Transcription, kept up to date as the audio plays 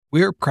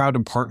We are proud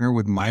to partner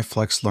with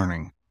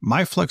MyFlexLearning.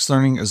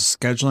 MyFlexLearning is a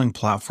scheduling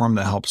platform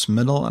that helps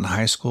middle and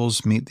high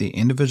schools meet the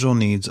individual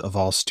needs of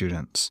all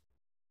students.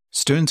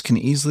 Students can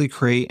easily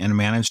create and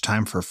manage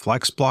time for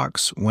flex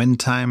blocks, win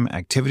time,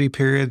 activity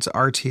periods,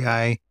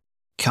 RTI,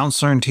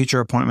 counselor and teacher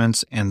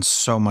appointments, and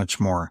so much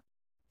more.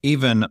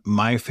 Even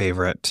my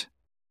favorite,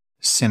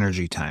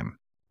 synergy time.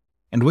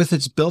 And with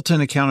its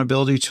built-in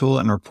accountability tool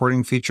and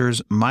reporting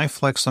features,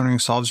 MyFlexLearning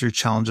solves your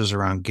challenges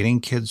around getting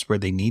kids where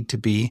they need to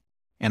be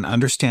and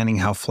understanding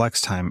how flex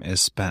time is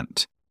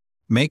spent.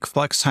 Make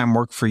flex time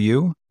work for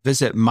you.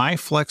 Visit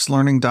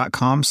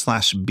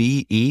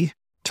myflexlearning.com/BE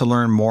to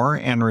learn more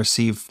and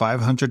receive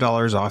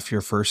 $500 off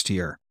your first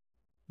year.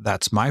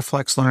 That's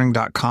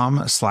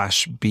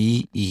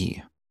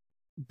myflexlearning.com/BE.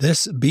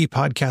 This B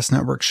Podcast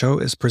Network show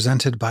is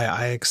presented by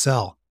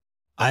iExcel.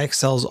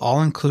 iExcel's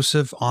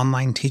all-inclusive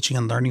online teaching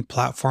and learning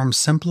platform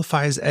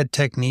simplifies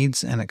edtech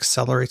needs and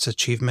accelerates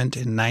achievement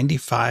in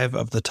 95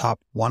 of the top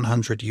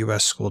 100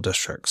 U.S. school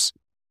districts.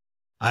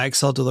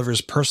 iExcel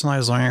delivers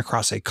personalized learning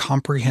across a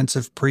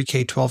comprehensive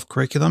pre-K-12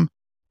 curriculum,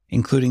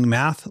 including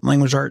math,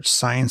 language arts,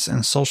 science,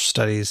 and social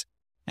studies,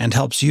 and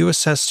helps you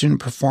assess student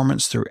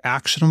performance through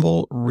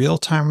actionable,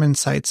 real-time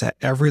insights at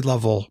every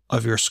level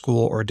of your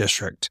school or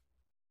district.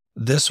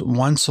 This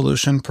one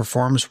solution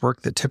performs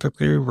work that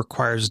typically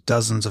requires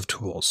dozens of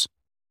tools.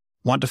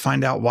 Want to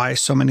find out why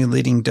so many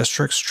leading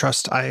districts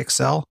trust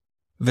iExcel?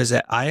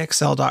 Visit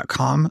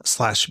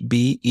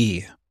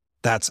iexcel.com/BE.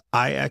 That's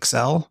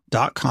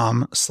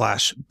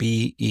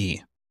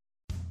iexcel.com/BE.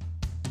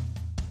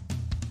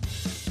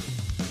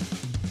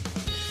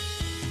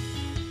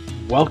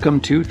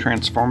 Welcome to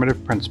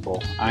Transformative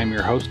Principal. I'm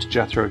your host,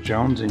 Jethro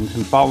Jones, and you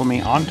can follow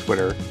me on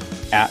Twitter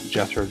at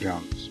Jethro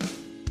Jones.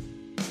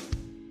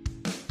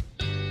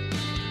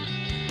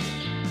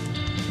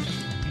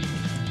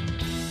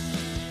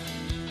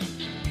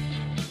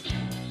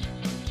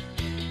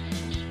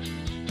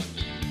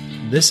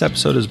 This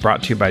episode is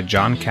brought to you by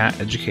John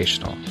Catt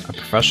Educational, a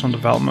professional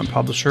development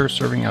publisher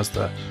serving as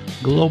the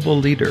global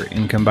leader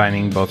in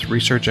combining both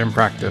research and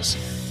practice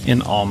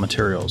in all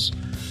materials.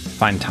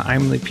 Find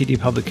timely PD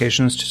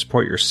publications to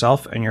support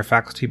yourself and your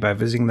faculty by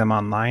visiting them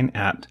online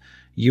at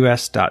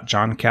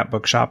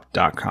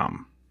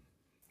us.johncattbookshop.com.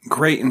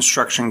 Great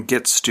instruction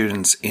gets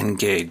students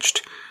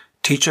engaged.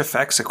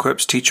 TeachFX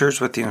equips teachers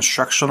with the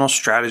instructional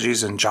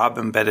strategies and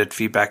job-embedded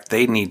feedback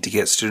they need to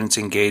get students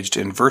engaged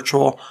in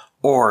virtual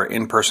or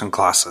in-person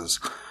classes.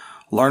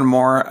 Learn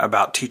more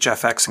about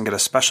TeachFX and get a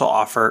special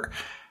offer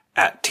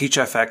at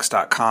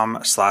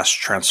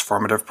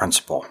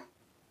teachfx.com/transformativeprincipal.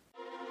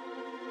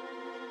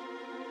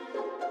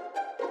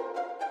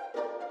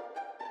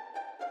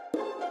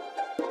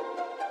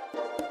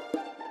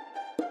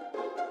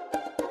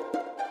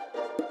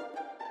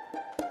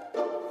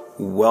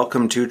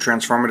 Welcome to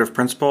Transformative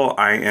Principal.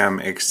 I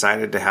am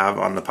excited to have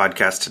on the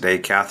podcast today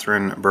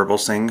Katharine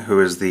Birbalsingh, who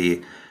is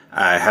the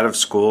head of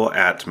school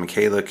at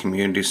Michaela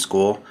Community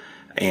School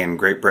in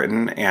Great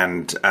Britain.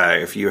 And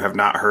if you have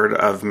not heard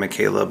of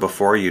Michaela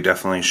before, you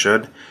definitely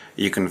should.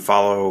 You can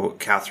follow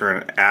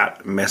Katharine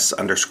at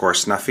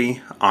Miss_Snuffy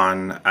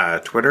on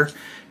Twitter.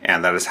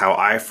 And that is how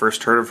I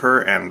first heard of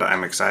her. And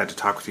I'm excited to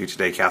talk with you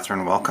today.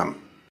 Katharine,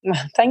 welcome.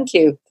 Thank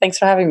you. Thanks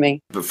for having me.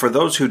 But for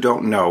those who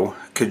don't know,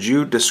 could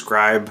you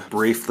describe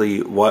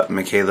briefly what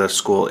Michaela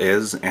School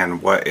is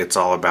and what it's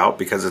all about?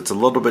 Because it's a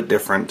little bit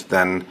different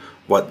than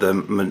what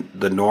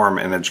the norm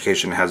in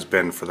education has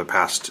been for the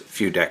past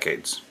few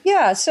decades.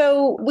 Yeah,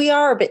 so we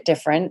are a bit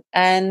different,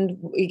 and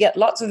we get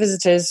lots of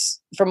visitors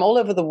from all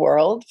over the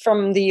world,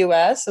 from the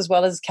US as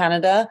well as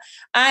Canada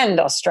and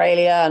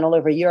Australia and all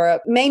over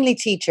Europe, mainly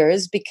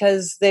teachers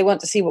because they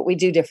want to see what we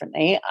do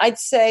differently. I'd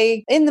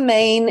say in the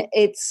main,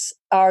 it's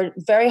our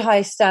very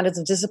high standards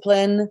of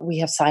discipline. We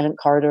have silent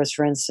corridors,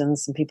 for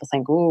instance, and people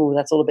think, ooh,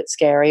 that's all a bit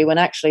scary, when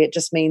actually it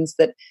just means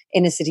that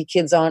inner city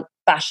kids aren't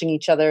bashing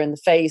each other in the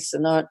face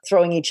and aren't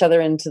throwing each other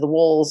into the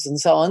walls and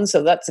so on.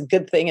 So that's a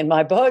good thing in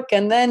my book.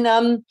 And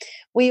then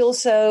we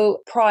also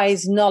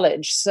prize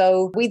knowledge.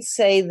 So we'd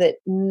say that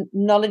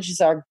knowledge is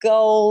our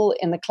goal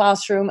in the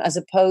classroom, as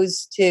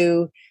opposed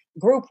to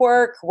group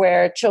work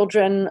where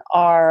children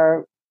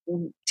are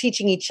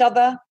teaching each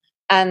other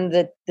and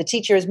the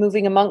teacher is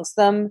moving amongst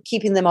them,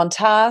 keeping them on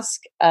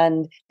task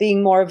and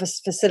being more of a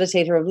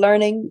facilitator of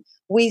learning.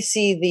 We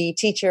see the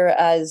teacher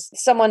as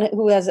someone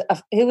who is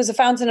a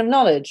fountain of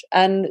knowledge,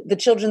 and the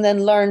children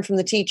then learn from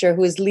the teacher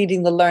who is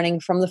leading the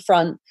learning from the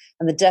front,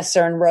 and the desks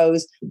are in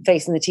rows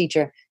facing the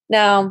teacher.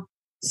 Now,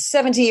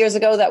 70 years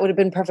ago, that would have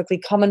been perfectly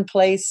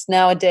commonplace.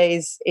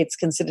 Nowadays, it's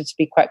considered to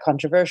be quite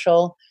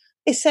controversial.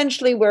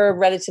 Essentially, we're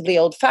relatively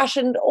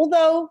old-fashioned,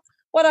 although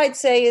what I'd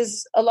say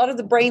is a lot of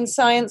the brain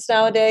science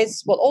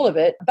nowadays, well, all of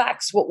it,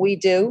 backs what we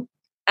do.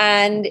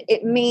 And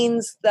it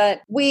means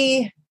that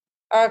we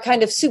are a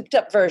kind of souped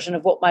up version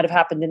of what might have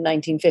happened in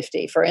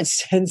 1950, for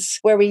instance,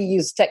 where we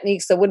use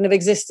techniques that wouldn't have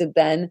existed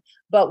then,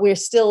 but we're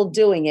still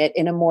doing it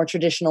in a more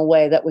traditional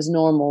way that was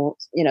normal,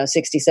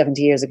 60,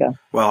 70 years ago.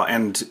 Well,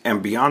 and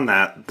beyond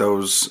that,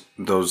 those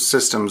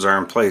systems are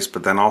in place,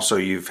 but then also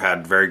you've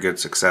had very good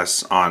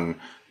success on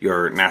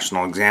your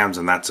national exams,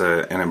 and that's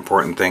an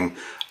important thing.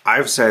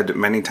 I've said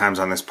many times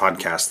on this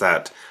podcast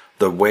that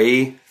the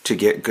way to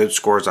get good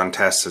scores on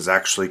tests is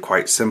actually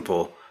quite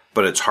simple,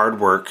 but it's hard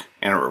work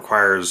and it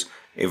requires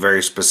a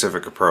very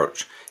specific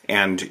approach.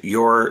 And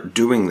you're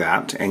doing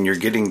that and you're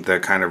getting the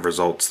kind of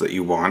results that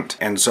you want.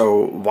 And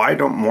so why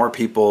don't more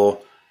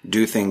people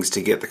do things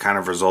to get the kind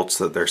of results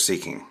that they're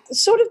seeking?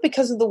 Sort of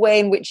because of the way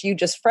in which you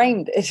just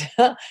framed it,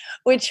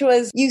 which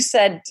was, you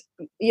said,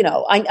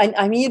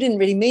 I mean, you didn't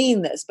really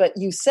mean this, but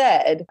you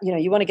said,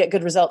 you want to get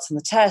good results on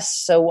the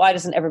tests. So why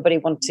doesn't everybody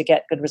want to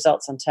get good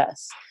results on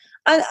tests?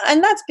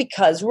 And that's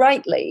because,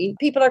 rightly,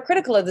 people are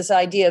critical of this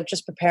idea of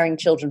just preparing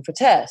children for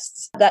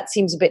tests. That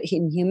seems a bit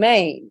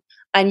inhumane.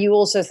 And you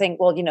also think,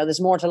 well, there's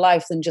more to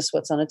life than just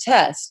what's on a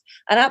test.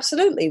 And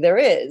absolutely, there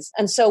is.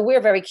 And so we're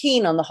very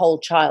keen on the whole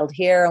child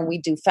here. And we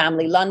do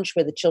family lunch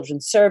where the children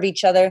serve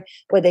each other,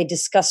 where they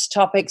discuss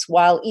topics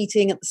while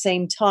eating at the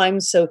same time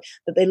so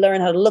that they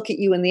learn how to look at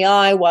you in the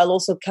eye while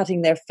also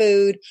cutting their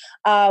food.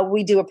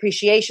 We do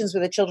appreciations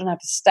where the children have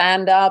to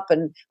stand up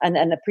and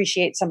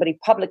appreciate somebody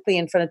publicly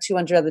in front of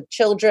 200 other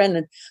children.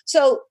 And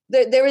so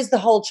there is the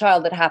whole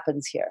child that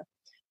happens here.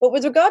 But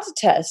with regard to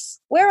tests,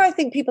 where I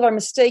think people are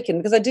mistaken,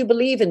 because I do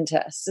believe in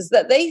tests, is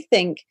that they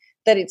think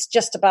that it's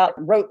just about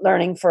rote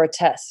learning for a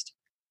test.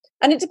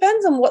 And it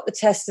depends on what the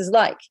test is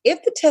like.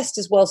 If the test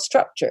is well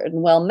structured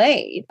and well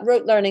made,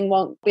 rote learning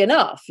won't be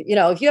enough.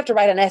 If you have to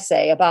write an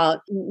essay about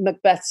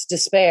Macbeth's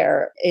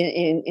despair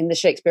in the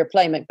Shakespeare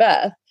play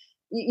Macbeth,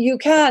 you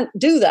can't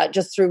do that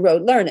just through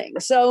rote learning.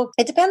 So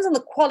it depends on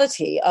the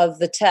quality of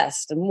the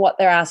test and what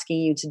they're asking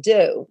you to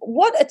do.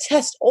 What a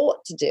test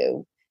ought to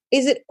do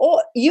is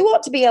you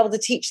ought to be able to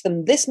teach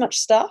them this much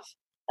stuff,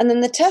 and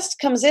then the test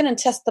comes in and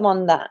tests them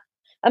on that.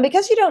 And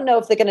because you don't know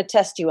if they're going to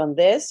test you on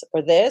this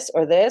or this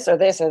or this or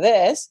this or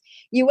this,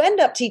 you end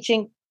up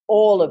teaching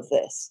all of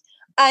this.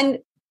 And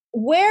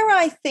where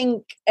I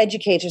think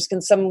educators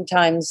can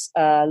sometimes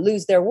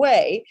lose their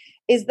way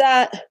is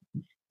that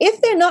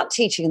if they're not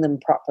teaching them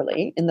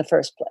properly in the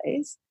first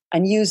place,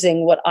 and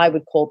using what I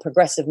would call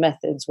progressive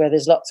methods, where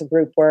there's lots of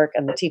group work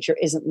and the teacher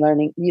isn't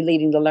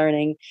leading the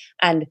learning,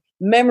 and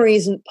memory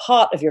isn't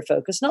part of your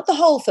focus, not the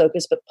whole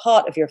focus, but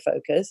part of your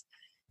focus.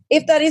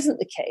 If that isn't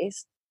the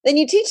case, then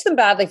you teach them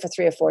badly for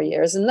 3 or 4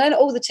 years, and then,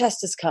 the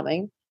test is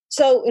coming.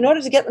 So in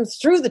order to get them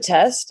through the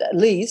test, at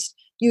least,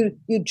 you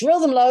drill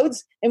them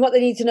loads in what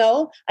they need to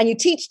know, and you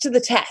teach to the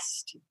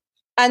test.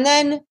 And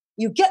then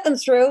you get them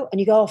through,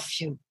 and you go,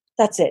 phew,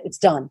 that's it, it's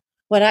done.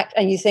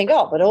 And you think,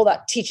 but all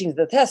that teaching to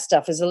the test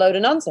stuff is a load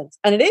of nonsense.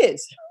 And it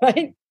is,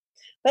 right?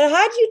 But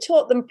had you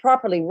taught them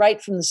properly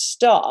right from the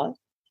start,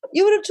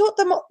 you would have taught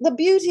them the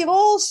beauty of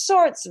all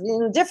sorts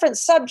of different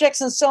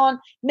subjects and so on,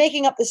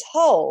 making up this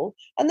whole.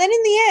 And then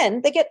in the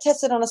end, they get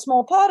tested on a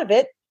small part of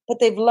it, but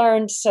they've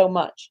learned so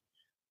much.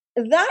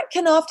 That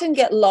can often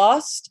get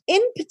lost,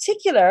 in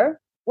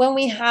particular, when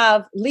we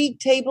have league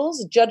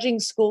tables judging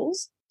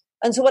schools.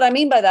 And so what I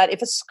mean by that,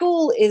 if a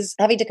school is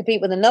having to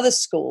compete with another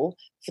school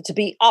to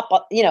be up,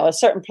 a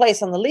certain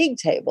place on the league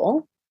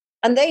table,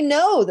 and they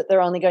know that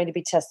they're only going to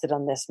be tested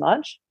on this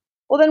much,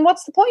 well, then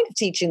what's the point of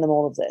teaching them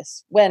all of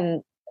this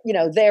when,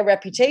 their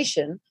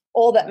reputation,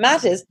 all that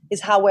matters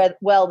is how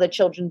well their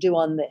children do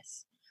on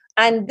this.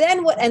 And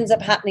then what ends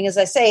up happening, as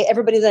I say,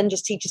 everybody then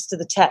just teaches to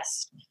the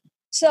test.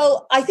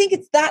 So I think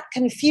it's that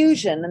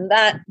confusion and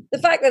that the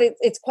fact that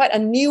it's quite a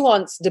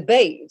nuanced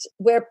debate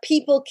where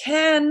people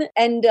can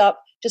end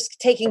up just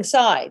taking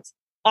sides.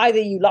 Either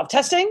you love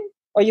testing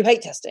or you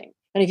hate testing.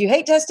 And if you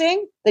hate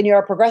testing, then you're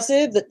a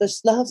progressive that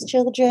just loves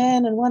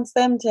children and wants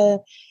them to,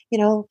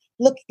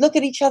 look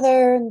at each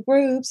other in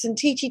groups and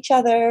teach each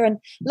other and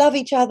love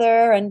each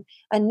other and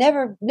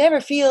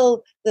never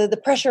feel the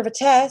pressure of a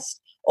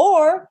test.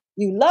 Or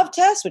you love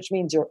tests, which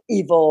means you're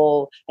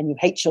evil and you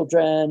hate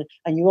children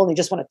and you only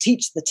just want to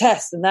teach the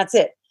test and that's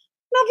it.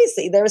 And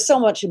obviously, there is so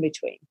much in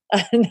between.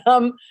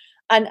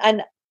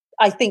 And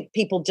I think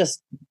people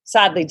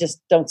sadly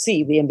don't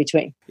see the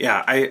in-between.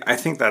 Yeah, I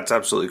think that's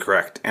absolutely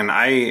correct. And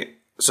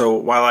so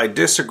while I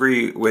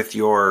disagree with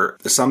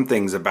some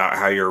things about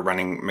how you're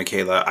running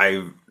Michaela,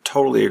 I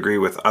totally agree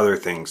with other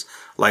things,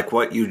 like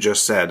what you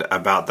just said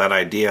about that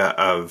idea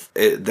of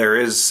there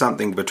is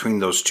something between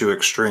those two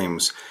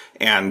extremes.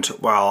 And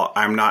while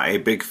I'm not a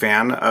big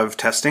fan of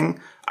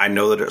testing, I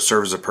know that it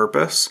serves a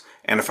purpose.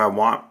 And if I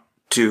want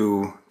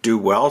to do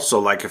well, so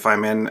like if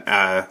I'm in,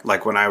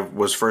 like when I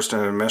was first an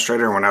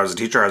administrator, when I was a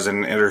teacher, I was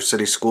in an inner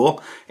city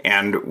school,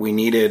 and we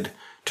needed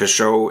to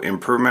show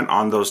improvement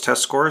on those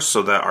test scores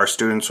so that our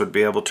students would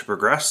be able to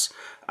progress.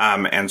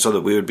 And so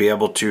that we would be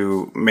able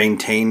to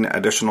maintain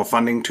additional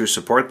funding to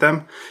support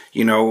them.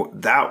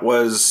 That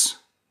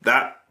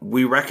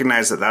we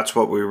recognize that that's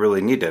what we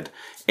really needed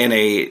in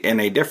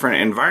a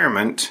different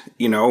environment,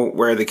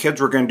 where the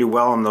kids were going to do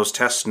well on those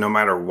tests no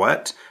matter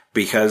what,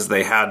 because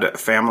they had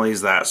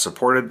families that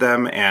supported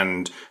them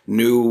and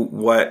knew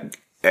what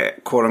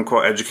quote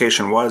unquote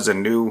education was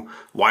and knew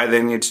why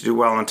they needed to do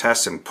well on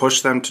tests and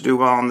push them to do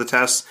well on the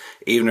tests,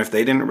 even if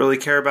they didn't really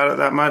care about it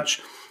that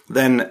much.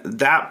 Then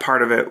that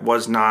part of it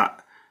was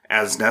not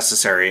as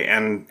necessary,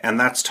 and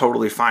that's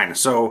totally fine.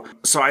 So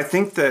I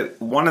think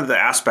that one of the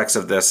aspects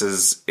of this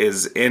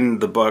is in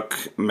the book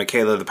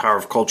Michaela, The Power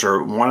of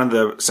Culture. One of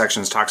the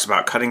sections talks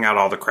about cutting out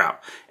all the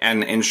crap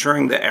and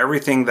ensuring that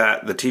everything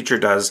that the teacher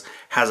does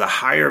has a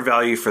higher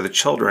value for the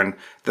children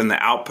than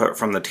the output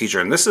from the teacher.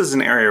 And this is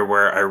an area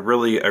where I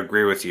really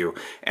agree with you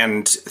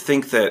and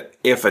think that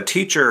if a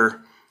teacher...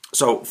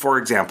 So, for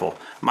example,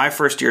 my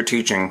first year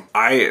teaching,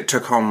 I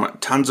took home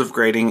tons of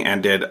grading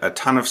and did a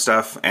ton of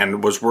stuff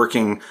and was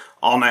working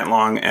all night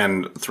long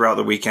and throughout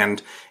the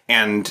weekend.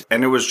 And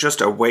it was just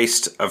a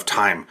waste of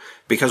time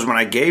because when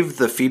I gave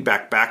the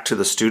feedback back to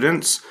the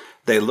students,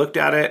 they looked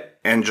at it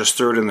and just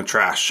threw it in the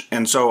trash.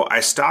 And so I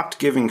stopped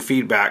giving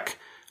feedback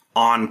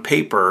on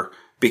paper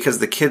because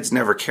the kids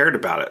never cared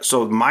about it.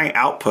 So my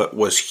output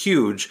was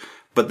huge,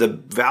 but the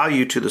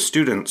value to the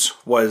students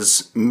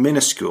was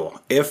minuscule,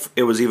 if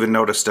it was even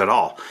noticed at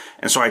all.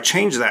 And so I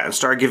changed that and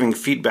started giving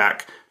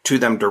feedback to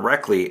them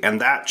directly, and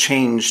that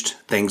changed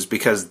things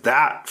because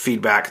that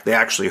feedback they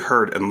actually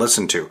heard and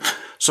listened to.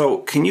 So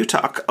can you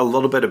talk a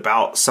little bit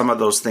about some of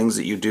those things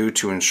that you do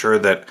to ensure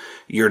that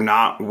you're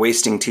not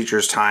wasting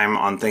teachers' time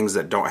on things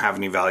that don't have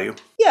any value?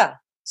 Yeah.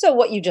 So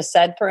what you just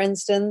said, for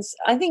instance,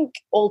 I think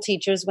all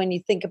teachers, when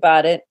you think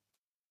about it,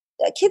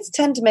 kids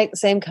tend to make the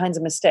same kinds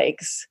of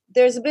mistakes.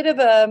 There's a bit of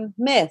a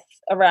myth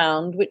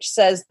around which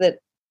says that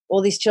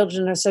all these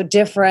children are so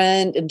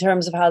different in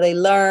terms of how they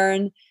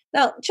learn.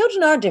 Now,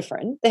 children are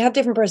different. They have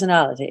different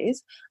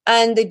personalities,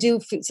 and they do.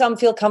 Some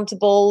feel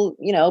comfortable,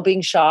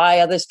 being shy.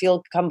 Others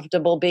feel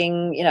comfortable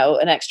being,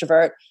 an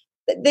extrovert.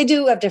 They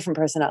do have different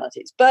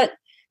personalities, but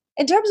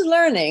in terms of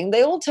learning,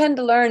 they all tend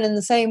to learn in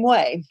the same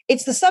way.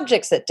 It's the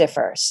subjects that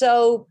differ.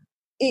 So,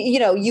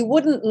 you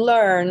wouldn't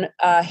learn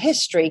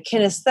history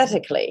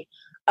kinesthetically.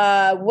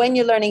 When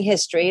you're learning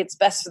history, it's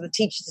best for the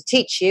teacher to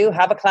teach you,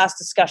 have a class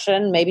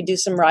discussion, maybe do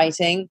some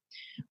writing.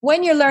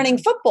 When you're learning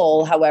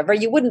football, however,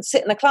 you wouldn't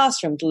sit in a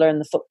classroom to learn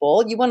the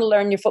football. You want to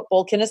learn your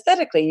football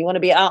kinesthetically. You want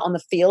to be out on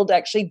the field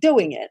actually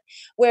doing it.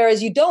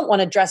 Whereas you don't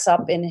want to dress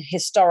up in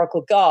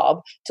historical garb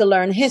to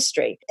learn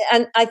history.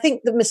 And I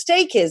think the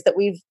mistake is that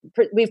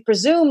we've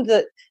presumed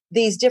that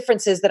these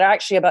differences that are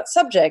actually about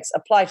subjects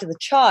apply to the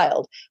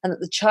child and that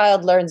the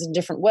child learns in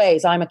different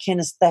ways. I'm a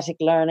kinesthetic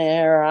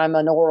learner, or I'm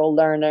an oral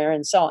learner,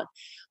 and so on.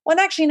 When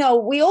actually, no,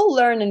 we all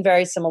learn in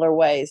very similar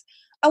ways.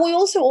 And we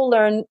also all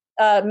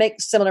make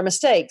similar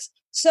mistakes.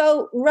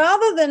 So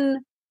rather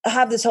than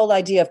have this whole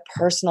idea of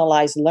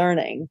personalized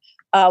learning,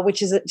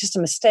 which is just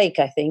a mistake,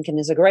 I think, and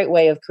is a great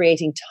way of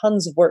creating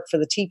tons of work for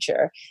the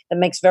teacher that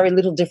makes very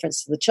little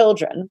difference to the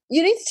children,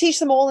 you need to teach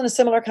them all in a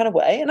similar kind of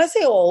way. And I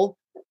say all,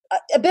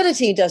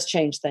 ability does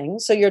change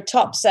things. So your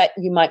top set,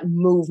 you might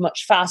move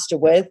much faster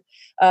with.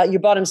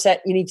 Your bottom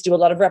set, you need to do a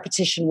lot of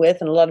repetition with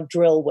and a lot of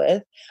drill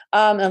with,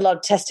 and a lot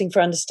of testing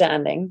for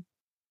understanding.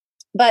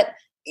 But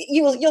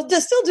you'll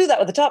still do that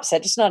with the top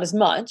set, just not as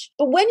much.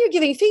 But when you're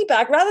giving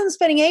feedback, rather than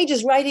spending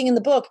ages writing in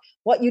the book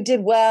what you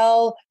did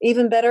well,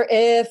 even better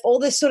if, all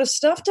this sort of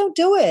stuff, don't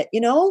do it.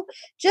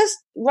 Just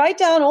write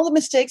down all the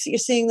mistakes that you're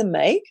seeing them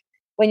make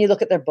when you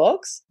look at their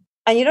books.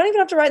 And you don't even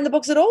have to write in the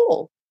books at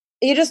all.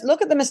 You just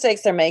look at the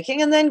mistakes they're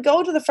making and then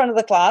go to the front of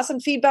the class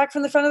and feedback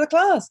from the front of the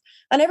class.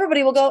 And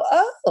everybody will go,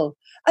 oh.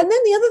 And then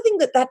the other thing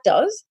that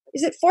does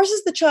is it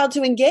forces the child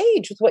to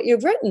engage with what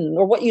you've written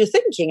or what you're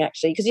thinking,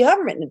 actually, because you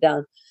haven't written it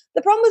down.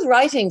 The problem with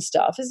writing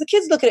stuff is the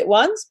kids look at it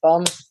once,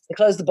 boom, they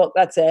close the book,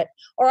 that's it.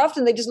 Or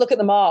often they just look at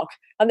the mark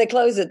and they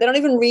close it. They don't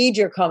even read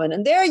your comment.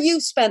 And there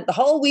you've spent the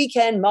whole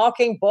weekend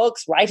marking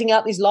books, writing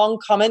out these long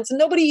comments, and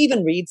nobody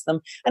even reads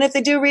them. And if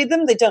they do read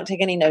them, they don't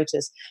take any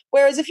notice.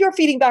 Whereas if you're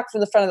feeding back from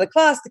the front of the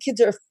class, the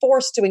kids are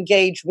forced to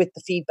engage with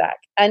the feedback.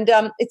 And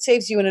it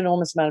saves you an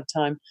enormous amount of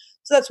time.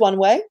 So that's one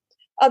way.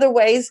 Other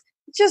ways,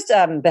 just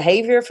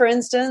behavior, for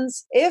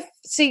instance. If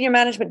senior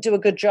management do a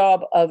good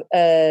job of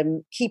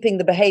keeping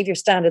the behavior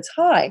standards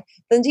high,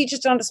 then teachers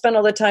don't have to spend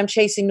all their time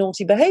chasing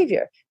naughty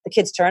behavior. The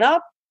kids turn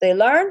up, they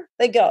learn,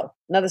 they go.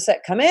 Another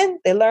set come in,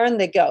 they learn,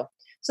 they go.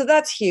 So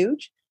that's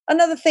huge.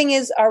 Another thing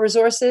is our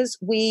resources,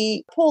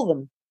 we pool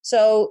them.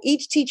 So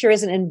each teacher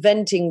isn't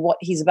inventing what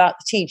he's about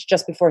to teach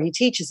just before he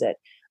teaches it.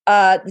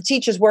 The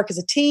teachers work as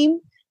a team,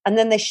 and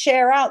then they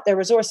share out their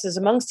resources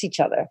amongst each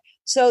other,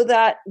 so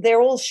that they're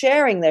all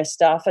sharing their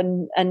stuff.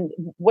 And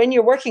when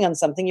you're working on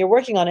something, you're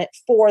working on it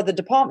for the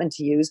department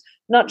to use,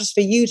 not just for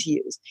you to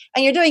use.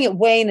 And you're doing it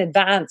way in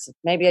advance,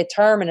 maybe a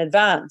term in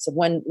advance of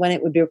when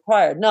it would be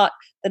required, not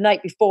the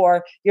night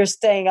before you're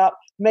staying up,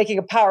 making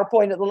a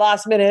PowerPoint at the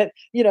last minute,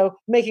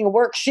 making a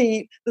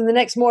worksheet. Then the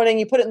next morning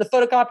you put it in the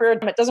photocopier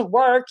and it doesn't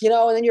work,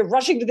 and then you're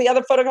rushing to the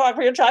other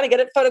photocopier, you're trying to get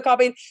it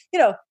photocopied.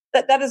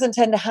 That doesn't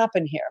tend to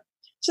happen here.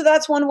 So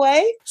that's one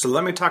way. So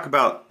let me talk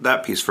about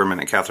that piece for a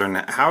minute,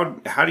 Katharine.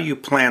 How do you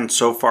plan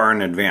so far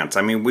in advance?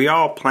 I mean, we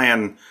all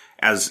plan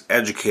as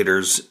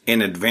educators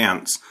in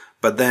advance,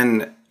 but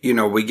then,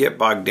 we get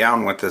bogged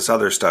down with this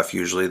other stuff.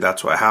 Usually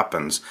that's what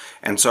happens.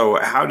 And so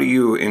how do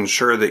you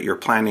ensure that you're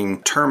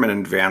planning term in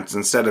advance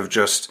instead of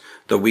just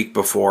the week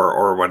before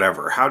or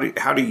whatever? How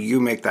do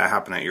you make that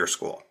happen at your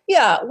school?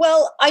 Yeah,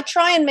 well, I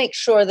try and make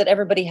sure that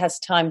everybody has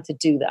time to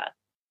do that.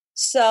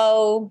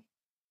 So,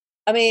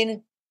 I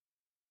mean,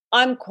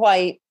 I'm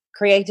quite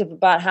creative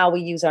about how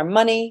we use our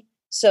money.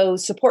 So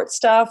support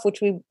staff,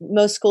 which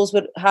most schools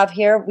would have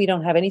here, we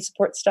don't have any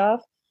support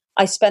staff.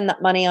 I spend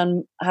that money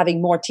on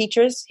having more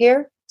teachers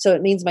here. So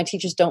it means my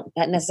teachers don't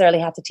necessarily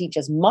have to teach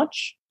as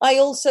much.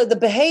 The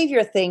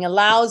behavior thing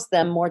allows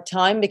them more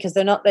time because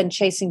they're not then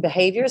chasing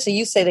behavior. So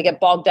you say they get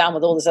bogged down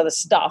with all this other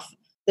stuff.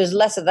 There's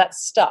less of that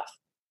stuff.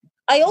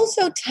 I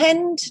also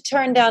tend to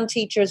turn down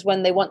teachers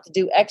when they want to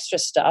do extra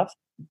stuff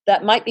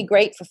that might be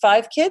great for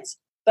 5 kids,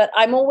 but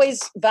I'm always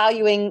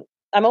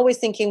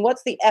thinking,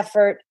 what's the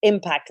effort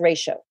impact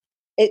ratio?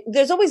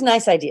 There's always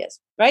nice ideas,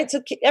 right?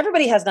 So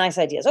everybody has nice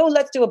ideas. Oh,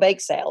 let's do a bake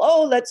sale.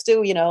 Oh, let's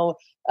do,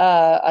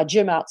 a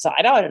gym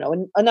outside. I don't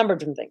know, a number of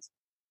different things.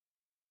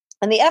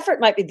 And the effort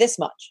might be this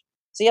much.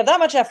 So you have that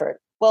much effort.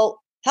 Well,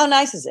 how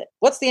nice is it?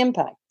 What's the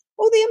impact?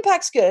 Oh, the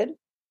impact's good.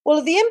 Well,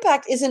 if the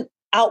impact isn't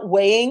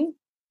outweighing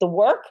the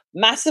work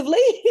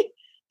massively,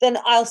 then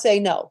I'll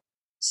say no.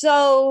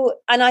 So,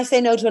 and I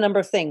say no to a number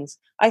of things.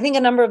 I think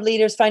a number of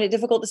leaders find it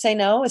difficult to say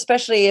no,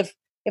 especially if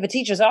a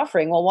teacher's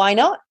offering. Well, why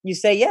not? You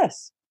say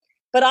yes.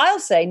 But I'll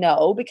say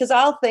no because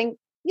I'll think,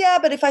 yeah,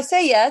 but if I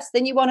say yes,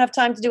 then you won't have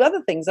time to do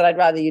other things that I'd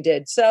rather you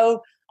did.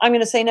 So I'm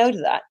going to say no to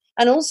that.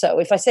 And also,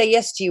 if I say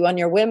yes to you on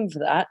your whim for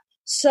that,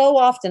 so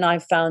often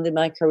I've found in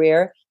my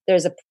career,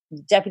 there's a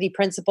deputy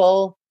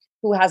principal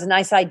who has a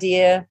nice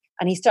idea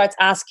and he starts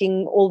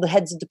asking all the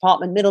heads of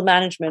department, middle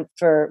management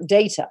for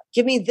data.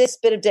 Give me this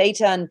bit of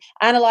data and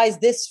analyze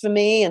this for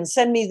me and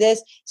send me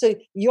this. So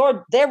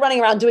they're running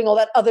around doing all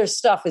that other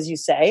stuff, as you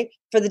say,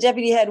 for the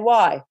deputy head.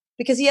 Why?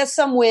 Because he has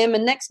some whim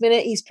and next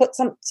minute he's put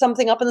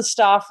something up in the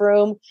staff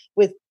room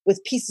with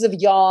pieces of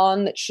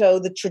yarn that show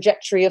the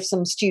trajectory of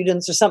some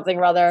students or something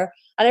or other.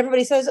 And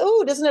everybody says,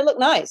 oh, doesn't it look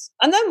nice?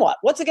 And then what?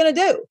 What's it going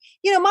to do?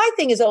 My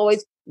thing is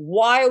always,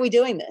 why are we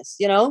doing this?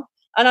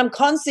 And I'm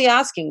constantly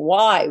asking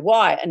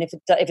why. And if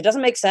it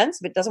doesn't make sense,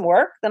 if it doesn't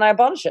work, then I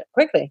abolish it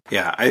quickly.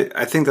 Yeah,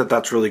 I think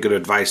that's really good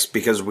advice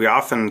because we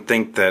often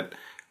think that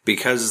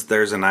because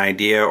there's an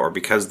idea or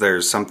because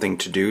there's something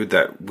to do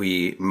that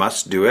we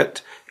must do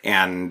it.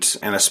 And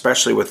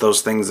especially with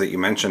those things that you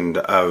mentioned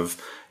of,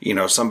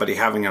 somebody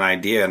having an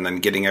idea and then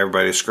getting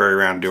everybody to scurry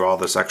around and do all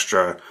this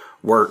extra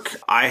work.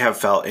 I have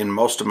felt in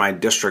most of my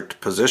district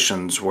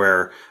positions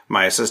where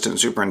my assistant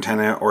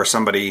superintendent or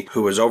somebody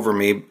who was over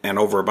me and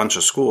over a bunch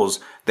of schools,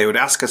 they would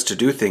ask us to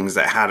do things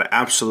that had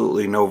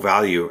absolutely no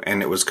value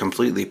and it was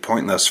completely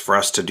pointless for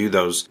us to do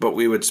those. But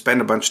we would spend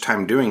a bunch of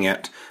time doing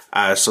it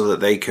so that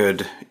they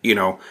could,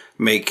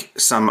 make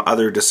some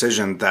other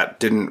decision that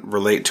didn't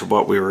relate to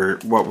what we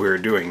were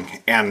doing.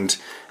 And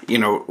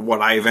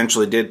what I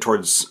eventually did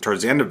towards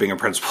the end of being a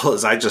principal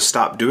is I just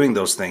stopped doing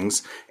those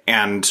things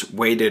and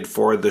waited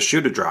for the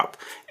shoe to drop.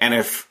 And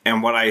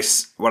what I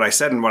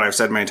said and what I've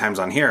said many times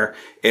on here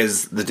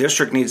is the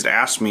district needs to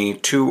ask me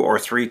 2 or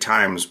 3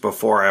 times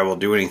before I will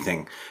do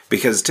anything,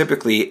 because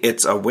typically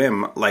it's a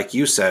whim, like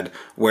you said,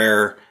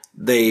 where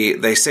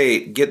they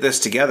say, get this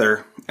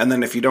together. And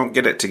then if you don't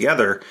get it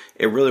together,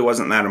 it really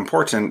wasn't that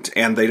important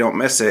and they don't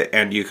miss it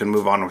and you can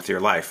move on with your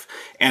life.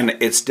 And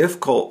it's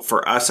difficult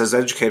for us as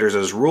educators,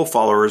 as rule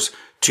followers,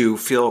 to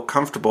feel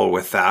comfortable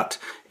with that.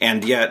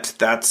 And yet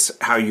that's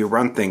how you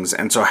run things.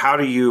 And so how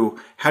do you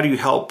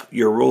help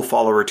your rule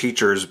follower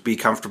teachers be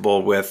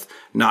comfortable with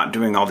not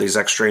doing all these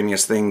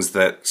extraneous things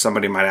that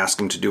somebody might ask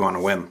them to do on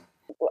a whim?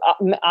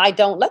 I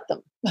don't let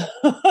them.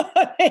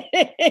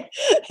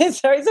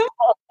 It's very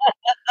simple.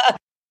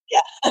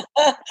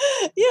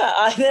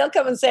 Yeah. They'll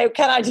come and say,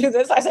 can I do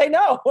this? I say,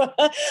 no.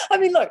 I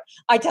mean, look,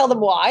 I tell them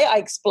why, I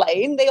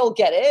explain, they all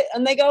get it.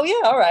 And they go, yeah,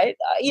 all right.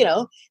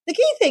 The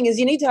key thing is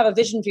you need to have a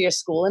vision for your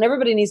school and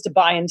everybody needs to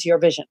buy into your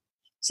vision.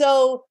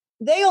 So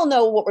they all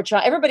know what we're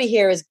trying. Everybody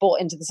here is bought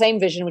into the same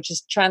vision, which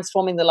is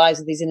transforming the lives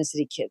of these inner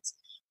city kids.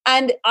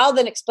 And I'll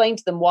then explain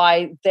to them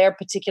why their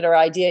particular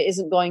idea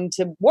isn't going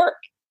to work,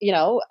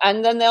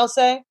 and then they'll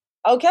say,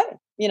 okay,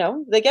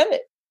 they get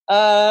it.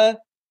 As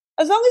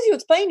long as you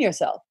explain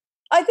yourself.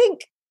 I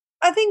think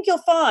you'll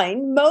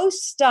find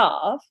most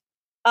staff,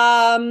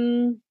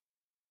 they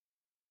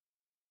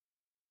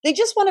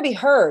just want to be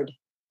heard,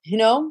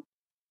 and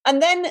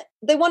then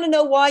they want to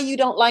know why you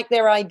don't like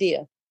their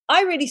idea.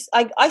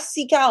 I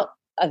seek out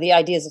the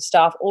ideas of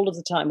staff all of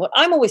the time. What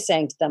I'm always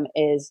saying to them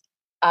is,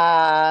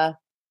 look,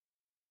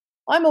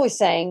 I'm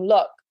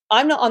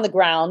not on the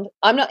ground.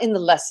 I'm not in the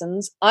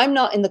lessons. I'm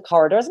not in the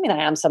corridors. I mean,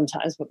 I am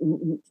sometimes, but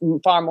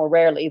far more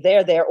rarely.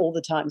 They're there all the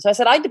time. So I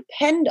said, I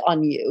depend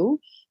on you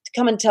to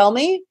come and tell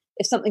me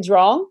if something's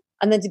wrong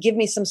and then to give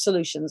me some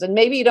solutions. And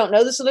maybe you don't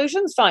know the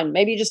solutions. Fine.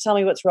 Maybe you just tell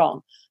me what's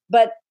wrong.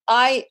 But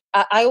I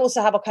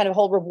also have a kind of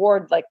whole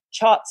reward like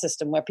chart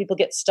system where people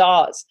get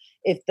stars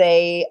if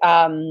they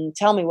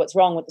tell me what's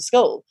wrong with the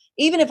school.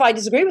 Even if I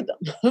disagree with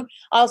them,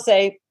 I'll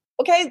say,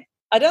 okay,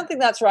 I don't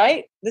think that's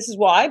right. This is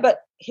why,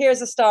 but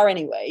here's a star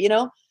anyway,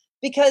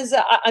 because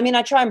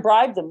I try and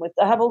bribe them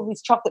I have all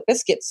these chocolate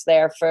biscuits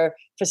there for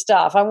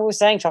staff. I'm always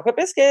saying chocolate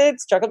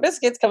biscuits,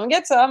 come and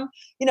get some,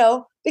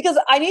 because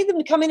I need them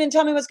to come in and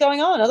tell me what's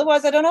going on.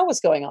 Otherwise I don't know what's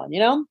going on,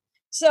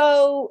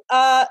 So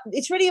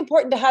it's really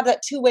important to have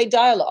that two-way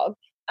dialogue.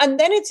 And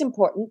then it's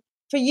important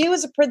for you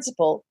as a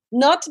principal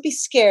not to be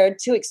scared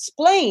to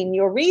explain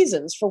your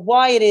reasons for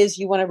why it is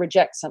you want to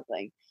reject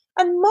something.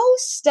 And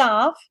most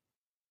staff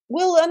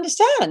will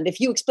understand if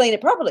you explain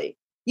it properly.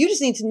 You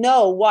just need to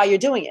know why you're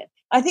doing it.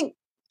 I think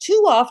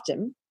too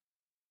often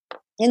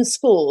in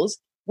schools,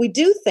 we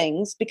do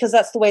things because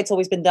that's the way it's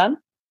always been done,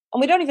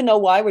 and we don't even know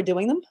why we're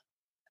doing them.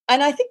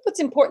 And I think what's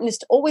important is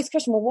to always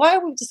question, well, why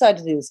have we decided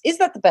to do this? Is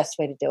that the best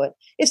way to do it?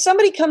 If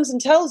somebody comes and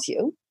tells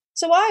you,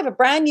 so I have a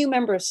brand new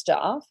member of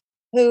staff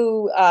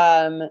who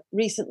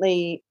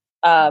recently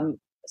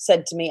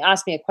said to me,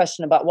 asked me a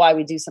question about why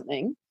we do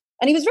something,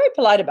 and he was very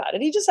polite about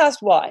it. He just asked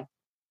why.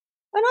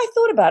 And I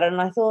thought about it,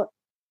 and I thought,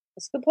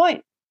 that's a good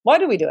point. Why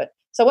do we do it?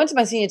 So I went to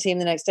my senior team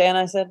the next day and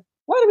I said,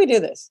 why do we do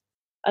this?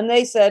 And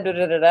they said, da,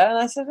 da, da, da. And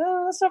I said,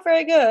 oh, that's not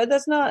very good.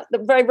 That's not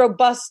a very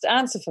robust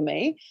answer for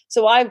me.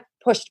 So I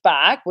pushed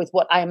back with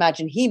what I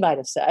imagine he might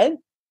have said.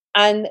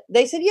 And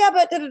they said, yeah,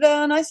 but da, da,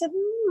 da. And I said,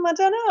 I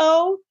don't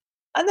know.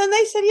 And then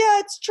they said, yeah,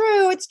 it's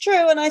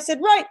true. And I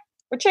said, right,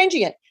 we're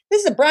changing it.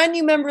 This is a brand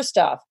new member of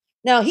staff.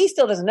 Now, he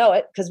still doesn't know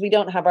it because we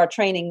don't have our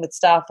training with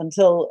staff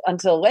until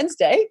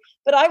Wednesday.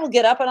 But I will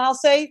get up and I'll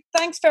say,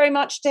 thanks very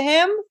much to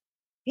him.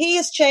 He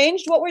has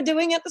changed what we're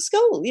doing at the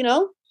school,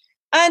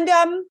 and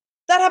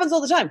that happens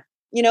all the time.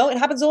 It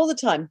happens all the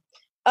time.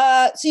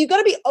 So you've got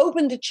to be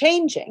open to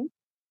changing.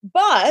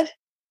 But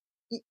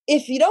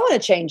if you don't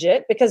want to change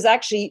it because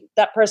actually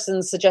that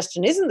person's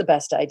suggestion isn't the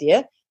best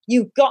idea,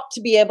 you've got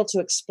to be able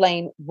to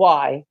explain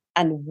why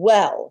and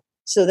well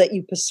so that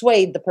you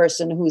persuade the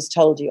person who's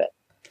told you it.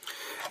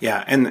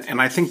 Yeah,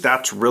 and I think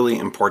that's really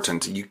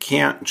important. You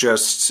can't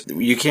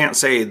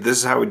say this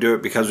is how we do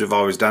it because we've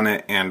always done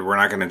it and we're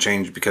not going to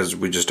change because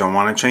we just don't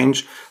want to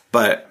change.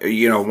 But,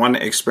 one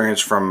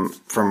experience from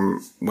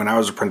when I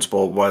was a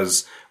principal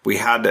was we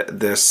had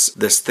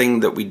this thing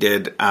that we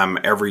did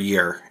every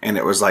year, and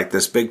it was like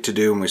this big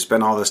to-do, and we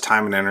spent all this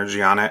time and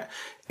energy on it.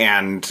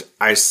 And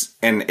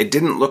it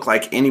didn't look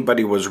like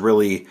anybody was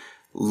really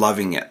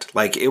loving it.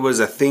 Like it was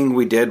a thing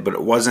we did, but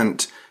it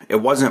wasn't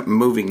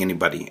moving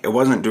anybody. It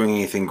wasn't doing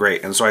anything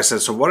great. And so I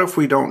said, so what if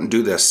we don't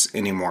do this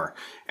anymore?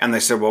 And they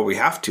said, well, we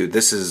have to.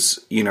 This is,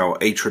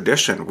 a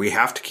tradition. We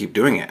have to keep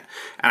doing it.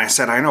 And I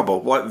said, I know,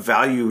 but what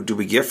value do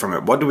we get from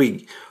it?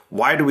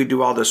 Why do we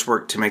do all this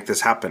work to make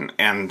this happen?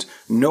 And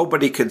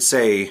nobody could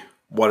say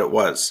what it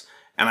was.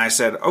 And I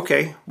said,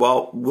 okay,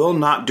 well, we'll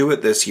not do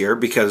it this year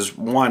because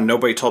one,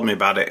 nobody told me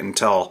about it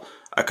until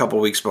a couple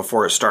weeks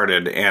before it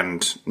started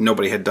and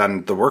nobody had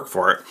done the work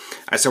for it.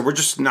 I said, we're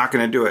just not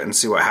going to do it and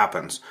see what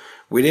happens.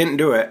 We didn't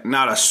do it.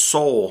 Not a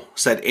soul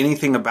said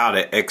anything about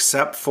it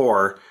except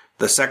for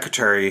the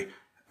secretary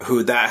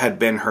who that had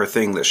been her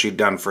thing that she'd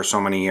done for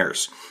so many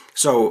years.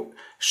 So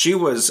she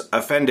was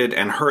offended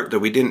and hurt that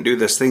we didn't do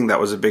this thing that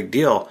was a big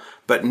deal,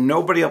 but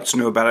nobody else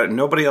knew about it.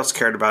 Nobody else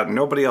cared about it.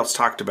 Nobody else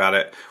talked about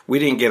it. We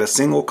didn't get a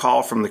single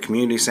call from the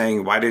community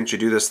saying, why didn't you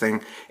do this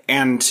thing?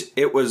 And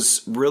it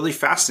was really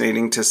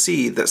fascinating to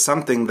see that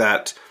something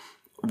that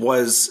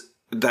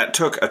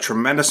took a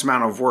tremendous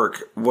amount of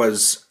work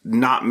was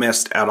not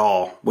missed at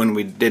all when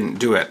we didn't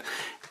do it.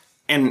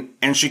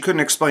 And she couldn't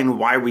explain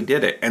why we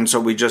did it. And so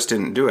we just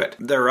didn't do it.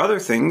 There are other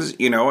things, at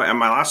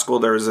my last school,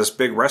 there was this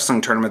big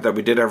wrestling tournament that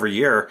we did every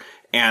year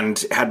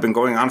and had been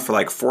going on for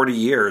like 40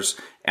 years.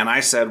 And I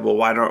said, well,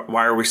 why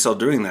are we still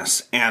doing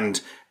this? And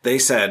they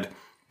said,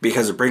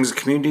 because it brings the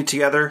community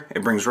together.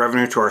 It brings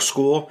revenue to our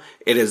school.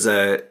 It is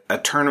a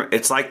tournament.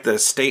 It's like the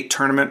state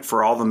tournament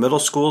for all the middle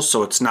schools.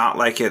 So it's not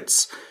like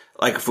it's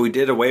like if we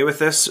did away with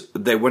this,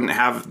 they wouldn't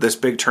have this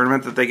big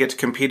tournament that they get to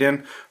compete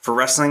in for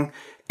wrestling.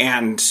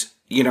 And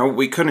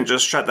we couldn't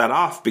just shut that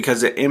off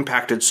because it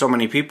impacted so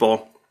many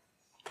people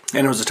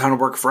and it was a ton of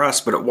work for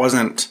us, but it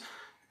wasn't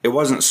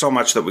so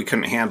much that we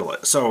couldn't handle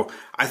it. So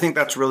I think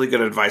that's really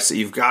good advice that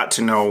you've got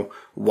to know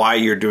why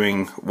you're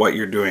doing what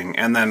you're doing.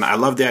 And then I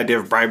love the idea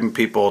of bribing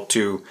people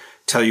to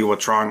tell you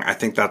what's wrong. I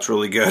think that's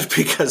really good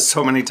because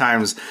so many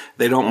times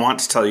they don't want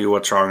to tell you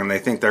what's wrong and they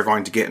think they're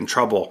going to get in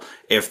trouble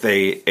if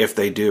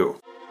they do.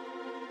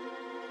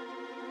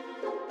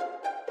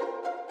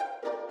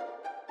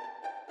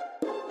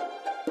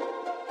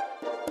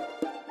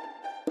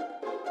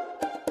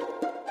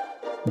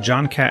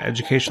 John Catt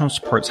Educational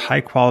supports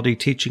high-quality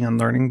teaching and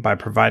learning by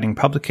providing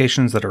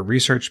publications that are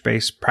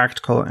research-based,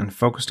 practical, and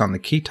focused on the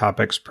key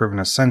topics proven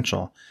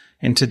essential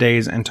in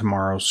today's and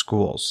tomorrow's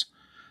schools.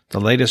 The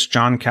latest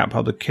John Catt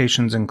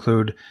publications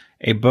include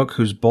a book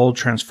whose bold,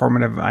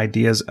 transformative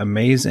ideas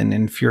amaze and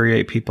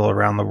infuriate people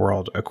around the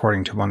world,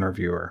 according to one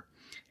reviewer,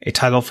 a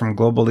title from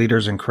global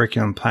leaders in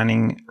curriculum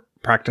planning,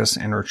 practice,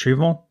 and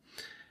retrieval,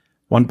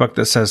 one book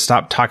that says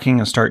stop talking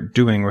and start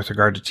doing with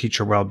regard to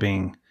teacher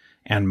well-being,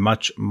 and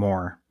much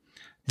more.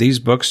 These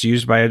books,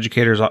 used by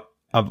educators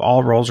of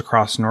all roles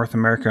across North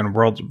America and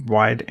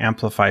worldwide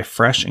amplify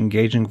fresh,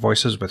 engaging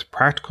voices with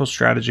practical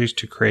strategies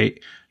to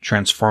create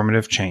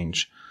transformative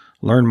change.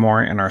 Learn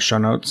more in our show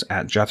notes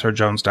at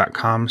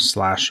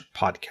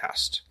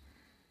jethrojones.com/podcast.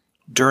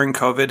 During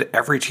COVID,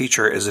 every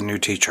teacher is a new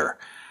teacher.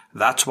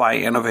 That's why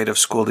innovative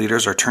school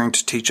leaders are turning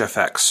to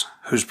TeachFX,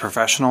 whose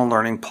professional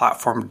learning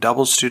platform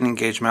doubles student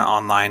engagement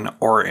online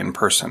or in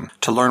person.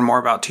 To learn more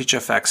about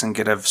TeachFX and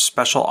get a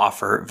special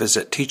offer,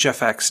 visit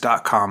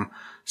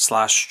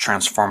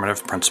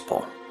teachfx.com/transformative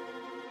principle.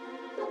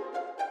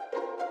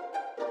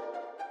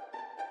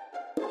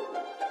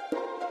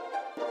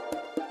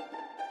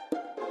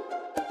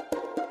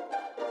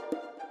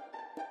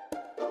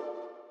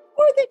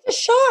 Or they're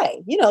just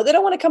shy. They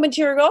don't want to come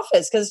into your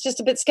office because it's just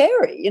a bit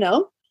scary,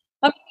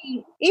 I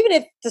mean, even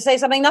if to say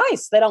something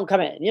nice, they don't come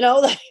in, you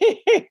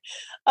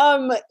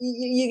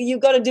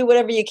got to do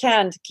whatever you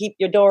can to keep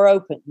your door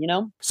open,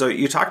 So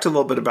you talked a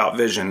little bit about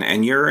vision,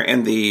 and you're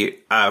in the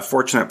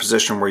fortunate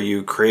position where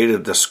you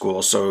created the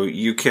school, so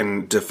you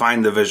can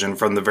define the vision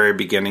from the very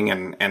beginning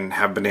and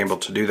have been able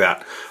to do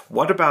that.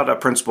 What about a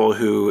principal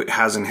who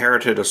has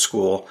inherited a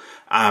school?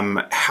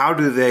 How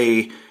do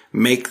they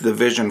make the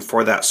vision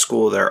for that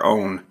school their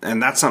own?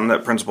 And that's something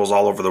that principals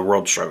all over the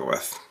world struggle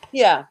with.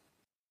 Yeah.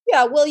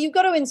 Yeah, well, you've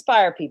got to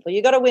inspire people.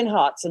 You've got to win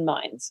hearts and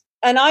minds.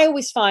 And I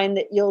always find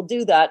that you'll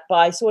do that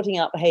by sorting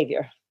out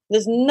behavior.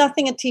 There's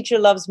nothing a teacher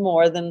loves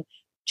more than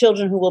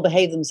children who will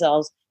behave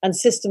themselves and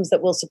systems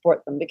that will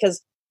support them.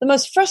 Because the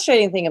most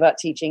frustrating thing about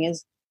teaching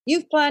is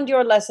you've planned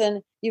your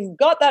lesson, you've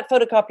got that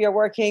photocopier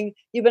working,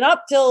 you've been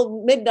up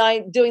till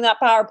midnight doing that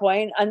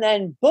PowerPoint, and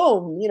then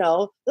boom,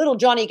 little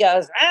Johnny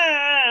goes,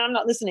 I'm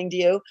not listening to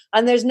you.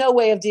 And there's no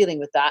way of dealing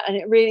with that. And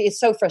it really is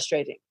so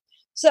frustrating.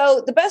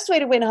 So the best way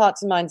to win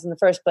hearts and minds in the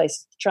first place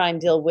is to try and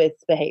deal with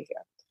behavior.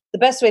 The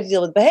best way to deal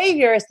with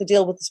behavior is to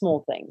deal with the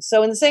small things.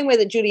 So in the same way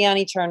that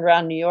Giuliani turned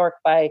around New York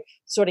by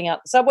sorting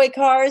out the subway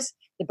cars,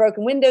 the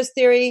broken windows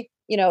theory,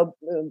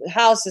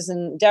 house is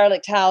a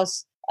derelict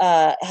house,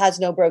 has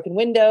no broken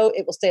window.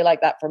 It will stay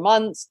like that for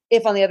months.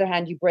 If, on the other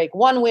hand, you break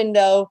one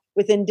window,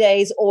 within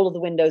days, all of the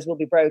windows will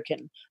be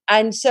broken.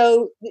 And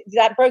so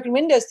that broken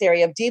windows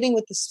theory of dealing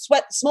with the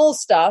small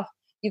stuff,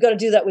 you got to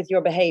do that with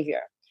your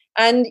behavior.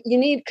 And you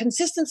need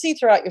consistency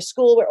throughout your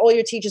school where all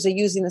your teachers are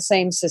using the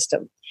same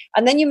system.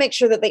 And then you make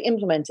sure that they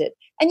implement it.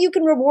 And you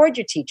can reward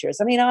your teachers.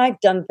 I mean, I've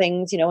done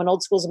things, in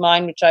old schools of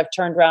mine, which I've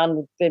turned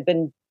around, they've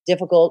been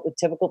difficult with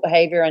typical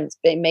behavior and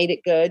they made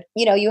it good.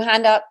 You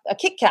hand out a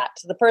Kit Kat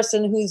to the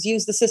person who's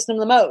used the system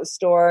the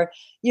most, or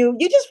you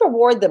just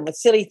reward them with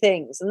silly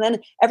things. And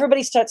then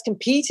everybody starts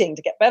competing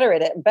to get better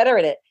at it and better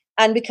at it.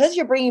 And because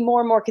you're bringing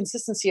more and more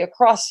consistency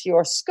across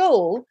your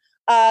school,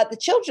 the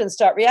children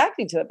start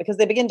reacting to it because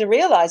they begin to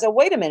realize, oh,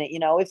 wait a minute,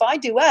 if I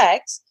do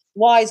X,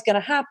 Y is going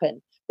to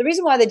happen. The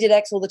reason why they did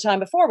X all the time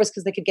before was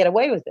because they could get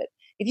away with it.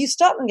 If you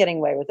stop them getting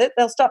away with it,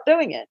 they'll stop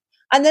doing it.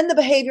 And then the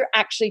behavior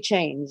actually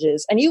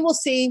changes. And you will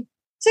see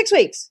 6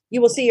 weeks, you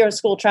will see your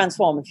school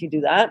transform if you do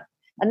that.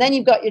 And then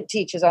you've got your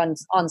teachers on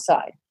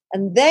side.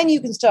 And then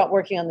you can start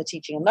working on the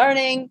teaching and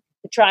learning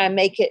to try and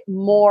make it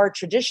more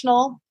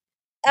traditional.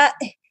 In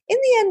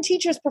the end,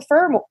 teachers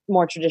prefer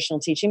more traditional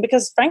teaching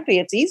because, frankly,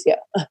 it's easier.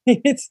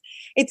 It's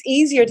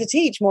easier to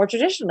teach more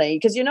traditionally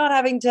because you're not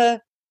having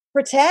to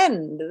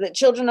pretend that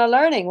children are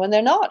learning when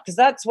they're not, because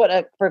that's what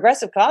a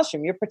progressive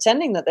classroom, you're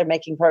pretending that they're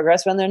making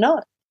progress when they're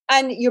not.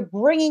 And you're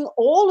bringing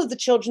all of the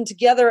children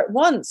together at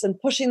once and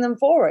pushing them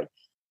forward.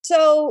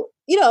 So,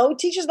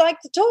 teachers like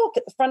to talk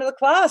at the front of the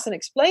class and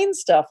explain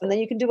stuff. And then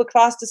you can do a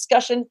class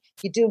discussion.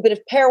 You do a bit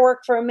of pair work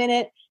for a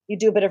minute. You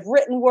do a bit of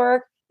written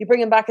work. You bring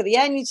them back at the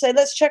end. You say,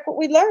 let's check what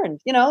we learned.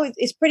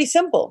 It's pretty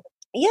simple.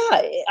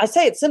 Yeah, I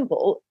say it's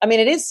simple. I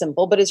mean, it is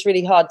simple, but it's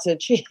really hard to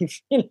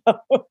achieve,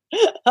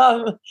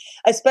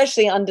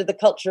 especially under the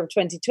culture of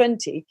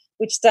 2020,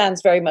 which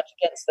stands very much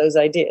against those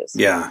ideas.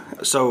 Yeah.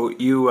 So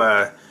you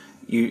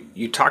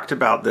talked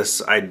about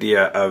this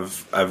idea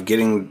of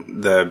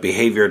getting the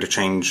behavior to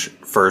change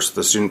first,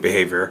 the student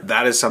behavior.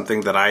 That is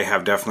something that I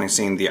have definitely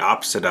seen the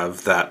opposite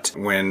of, that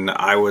when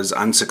I was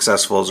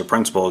unsuccessful as a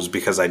principal is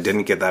because I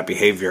didn't get that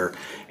behavior,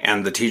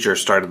 and the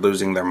teachers started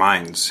losing their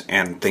minds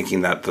and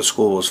thinking that the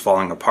school was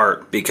falling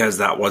apart because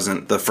that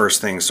wasn't the first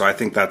thing. So I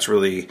think that's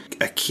really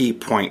a key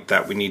point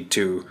that we need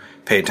to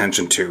pay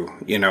attention to,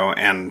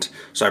 and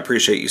so I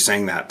appreciate you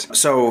saying that.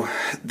 So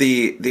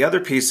the other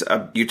piece,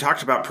 you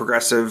talked about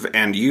progressive,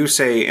 and you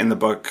say in the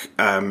book,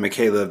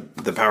 Michaela,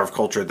 The Power of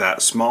Culture,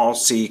 that small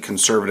c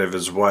conservative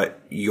is what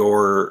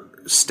your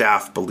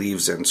staff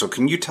believes in. So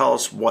can you tell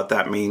us what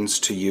that means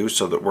to you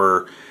so that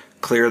we're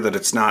clear that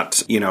it's not,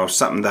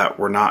 something that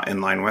we're not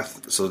in line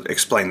with? So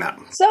explain that.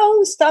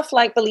 So stuff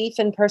like belief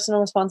in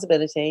personal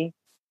responsibility,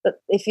 that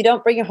if you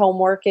don't bring your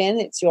homework in,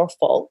 it's your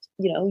fault.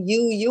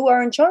 You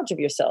are in charge of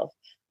yourself.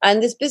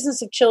 And this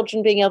business of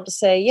children being able to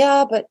say,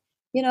 yeah, but,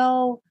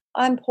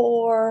 I'm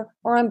poor,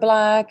 or I'm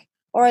black,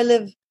 or I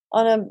live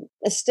on an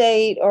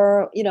estate,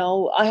 or,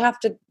 I have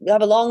to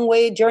have a long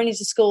way journey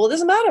to school. It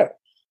doesn't matter.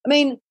 I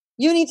mean,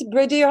 you need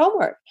to do your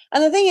homework.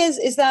 And the thing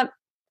is that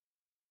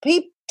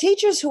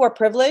teachers who are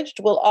privileged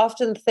will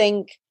often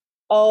think,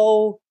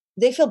 oh,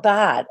 they feel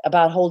bad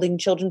about holding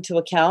children to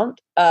account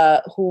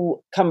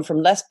who come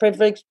from less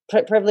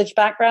privileged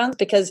backgrounds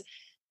because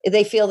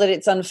they feel that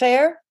it's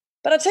unfair.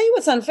 But I'll tell you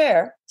what's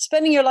unfair: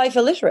 spending your life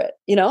illiterate,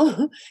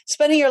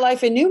 spending your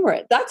life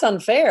innumerate. That's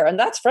unfair and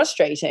that's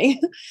frustrating.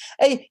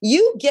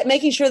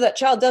 Making sure that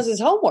child does his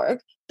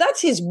homework.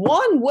 That's his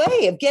one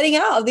way of getting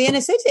out of the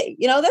inner city.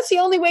 That's the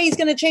only way he's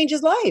going to change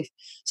his life.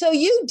 So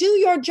you do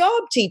your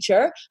job,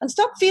 teacher, and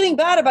stop feeling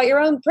bad about your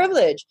own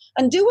privilege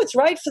and do what's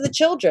right for the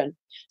children.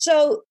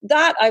 So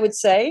that, I would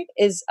say,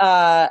 is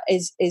a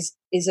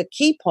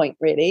key point,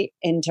 really,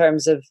 in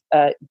terms of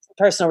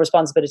personal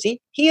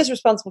responsibility. He is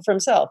responsible for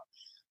himself.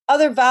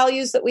 Other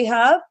values that we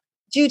have: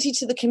 duty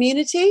to the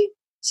community.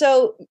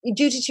 So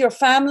duty to your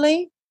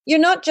family. You're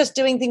not just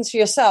doing things for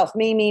yourself,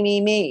 me, me,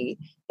 me, me.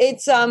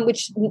 It's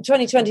which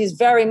 2020 is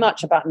very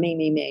much about me,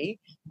 me, me.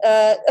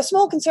 A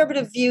small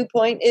conservative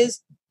viewpoint is,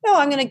 no,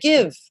 I'm going to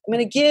give. I'm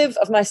going to give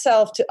of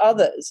myself to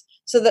others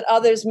so that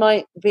others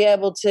might be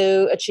able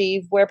to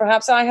achieve where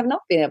perhaps I have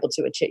not been able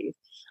to achieve.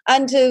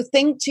 And to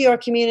think to your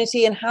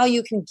community and how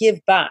you can give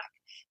back.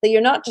 That you're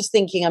not just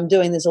thinking, I'm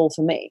doing this all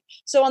for me.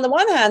 So on the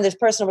one hand, there's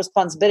personal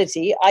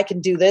responsibility. I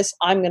can do this.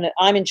 I'm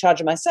in charge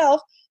of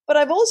myself. But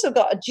I've also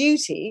got a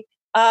duty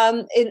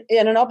and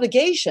an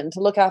obligation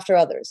to look after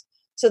others.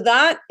 So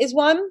that is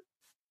one.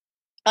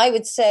 I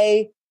would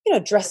say,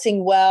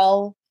 dressing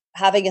well,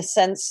 having a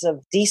sense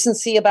of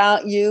decency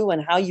about you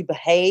and how you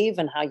behave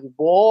and how you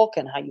walk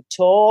and how you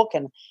talk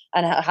and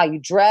how you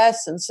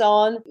dress and so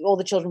on. All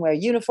the children wear a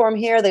uniform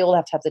here. They all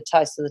have to have the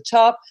ties to the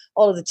top.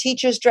 All of the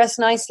teachers dress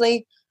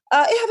nicely.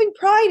 Having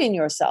pride in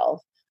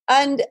yourself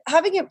and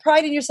having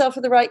pride in yourself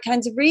for the right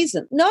kinds of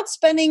reasons. Not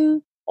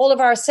spending all of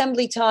our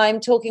assembly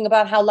time talking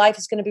about how life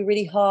is going to be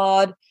really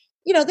hard.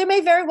 There may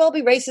very well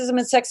be racism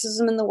and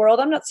sexism in the world.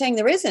 I'm not saying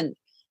there isn't.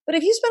 But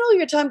if you spend all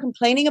your time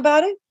complaining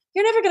about it,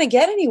 you're never going to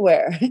get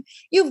anywhere.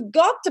 You've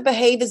got to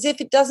behave as if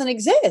it doesn't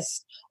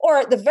exist. Or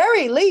at the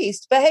very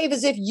least, behave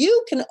as if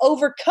you can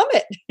overcome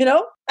it,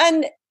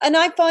 And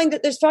I find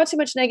that there's far too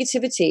much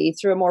negativity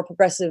through a more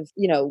progressive,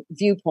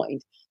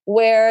 viewpoint,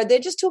 where they're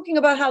just talking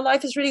about how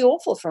life is really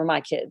awful for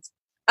my kids.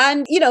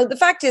 And, the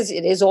fact is,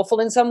 it is awful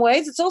in some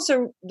ways.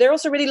 They're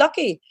also really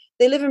lucky.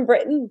 They live in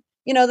Britain.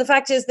 The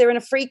fact is they're in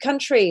a free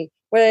country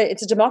where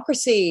it's a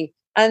democracy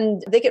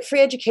and they get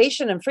free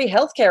education and free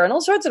healthcare and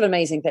all sorts of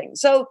amazing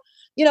things. So,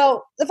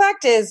 the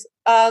fact is,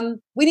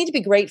 we need to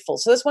be grateful.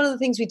 So that's one of the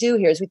things we do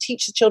here is we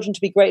teach the children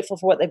to be grateful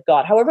for what they've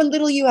got, however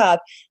little you have.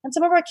 And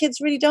some of our kids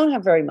really don't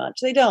have very much.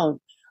 They don't.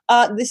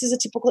 This is a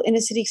typical inner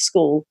city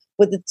school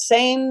with the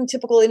same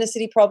typical inner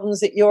city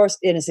problems that your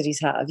inner cities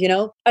have.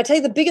 I tell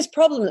you, the biggest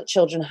problem that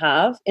children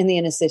have in the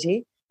inner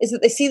city is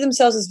that they see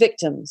themselves as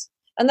victims.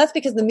 And that's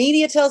because the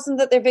media tells them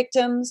that they're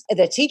victims,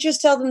 their teachers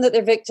tell them that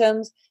they're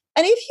victims.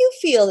 And if you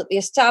feel that the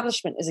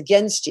establishment is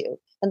against you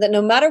and that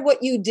no matter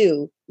what you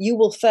do, you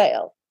will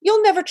fail,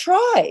 you'll never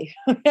try.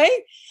 Okay.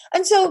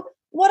 And so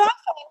what I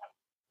find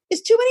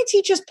is too many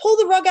teachers pull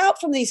the rug out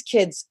from these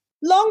kids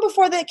long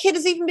before the kid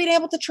has even been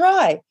able to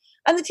try.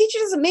 And the teacher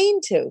doesn't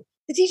mean to.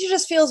 The teacher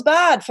just feels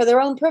bad for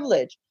their own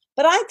privilege.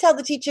 But I tell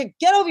the teacher,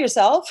 get over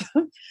yourself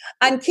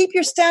and keep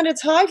your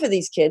standards high for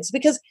these kids.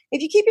 Because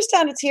if you keep your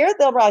standards here,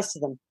 they'll rise to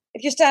them.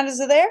 If your standards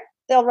are there,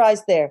 they'll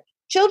rise there.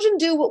 Children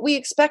do what we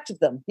expect of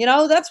them.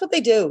 That's what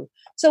they do.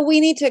 So we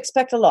need to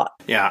expect a lot.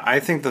 Yeah, I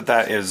think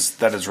that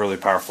is really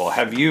powerful.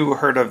 Have you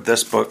heard of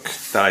this book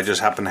that I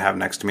just happen to have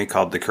next to me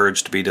called The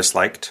Courage to be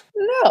Disliked?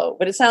 No,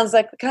 but it sounds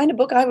like the kind of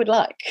book I would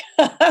like.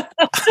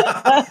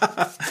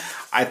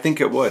 I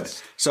think it would.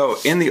 So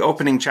in the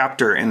opening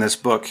chapter in this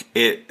book,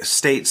 it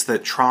states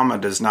that trauma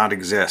does not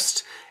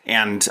exist.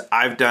 And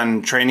I've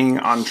done training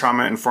on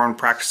trauma-informed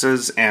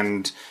practices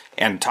and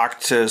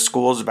talked to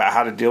schools about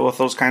how to deal with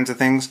those kinds of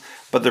things.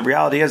 But the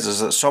reality is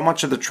that so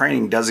much of the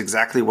training does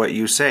exactly what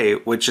you say,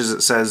 which is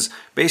it says,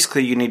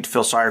 basically, you need to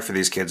feel sorry for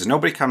these kids.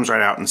 Nobody comes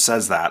right out and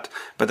says that,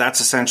 but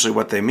that's essentially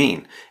what they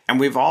mean.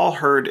 And we've all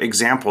heard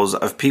examples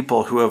of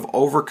people who have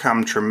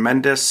overcome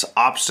tremendous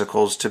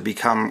obstacles to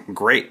become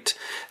great.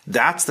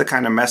 That's the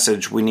kind of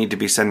message we need to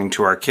be sending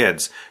to our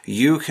kids.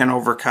 You can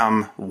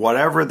overcome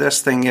whatever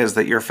this thing is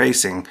that you're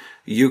facing.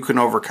 You can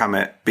overcome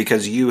it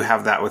because you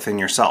have that within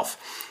yourself.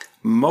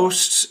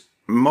 Most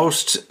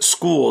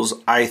schools,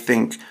 I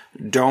think,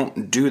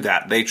 don't do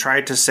that. They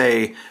try to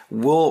say,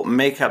 we'll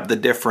make up the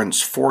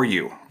difference for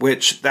you,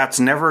 which that's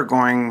never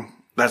going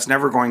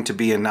to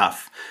be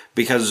enough.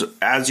 Because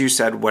as you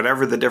said,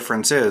 whatever the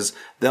difference is,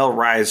 they'll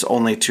rise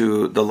only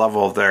to the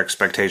level of their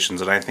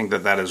expectations. And I think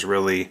that is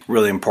really,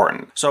 really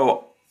important.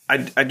 So I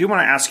do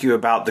want to ask you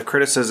about the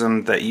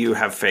criticism that you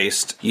have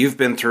faced. You've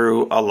been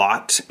through a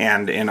lot,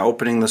 and in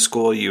opening the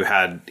school, you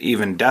had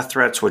even death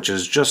threats, which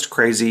is just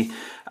crazy.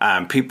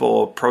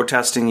 People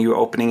protesting you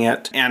opening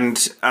it. And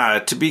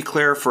to be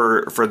clear,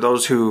 for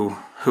those who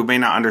may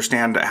not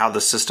understand how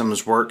the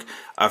systems work,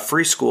 a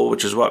free school,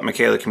 which is what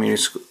Michaela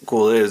Community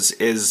School is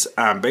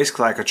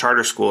basically like a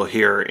charter school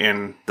here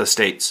in the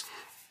States.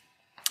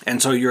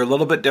 And so you're a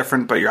little bit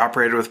different, but you're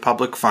operated with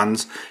public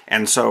funds.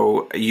 And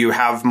so you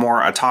have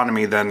more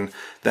autonomy than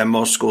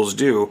most schools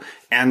do.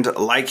 And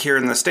like here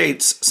in the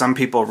States, some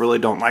people really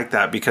don't like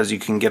that because you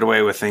can get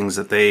away with things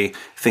that they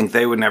think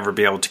they would never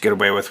be able to get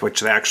away with, which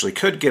they actually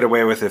could get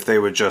away with if they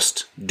would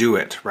just do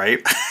it,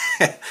 right?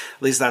 At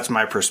least that's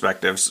my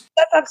perspectives.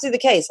 That's absolutely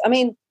the case. I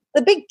mean,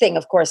 the big thing,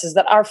 of course, is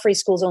that our free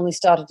schools only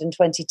started in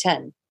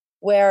 2010,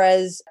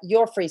 whereas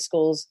your free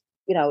schools,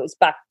 it's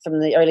back from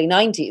the early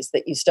 90s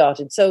that you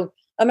started. So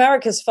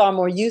America's far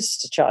more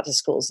used to charter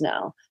schools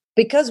now.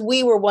 Because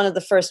we were one of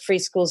the first free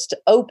schools to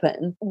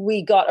open,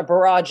 we got a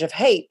barrage of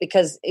hate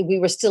because we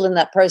were still in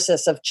that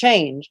process of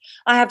change.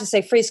 I have to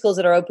say free schools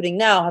that are opening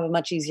now have a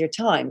much easier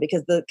time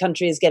because the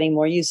country is getting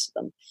more used to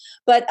them.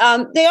 But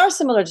they are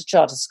similar to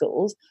charter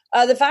schools.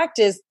 The fact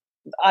is,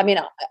 I mean,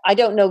 I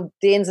don't know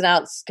the ins and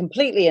outs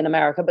completely in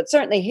America, but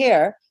certainly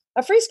here,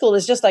 a free school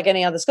is just like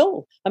any other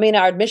school. I mean,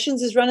 our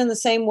admissions is run in the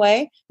same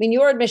way. I mean,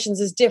 your admissions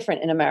is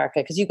different in America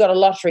because you've got a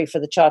lottery for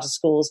the charter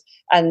schools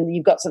and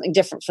you've got something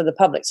different for the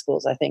public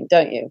schools, I think,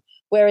 don't you?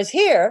 Whereas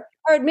here,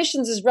 our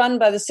admissions is run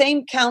by the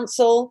same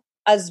council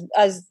as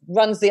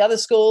runs the other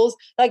schools.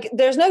 Like,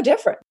 there's no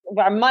difference.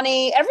 Our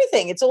money,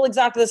 everything, it's all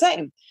exactly the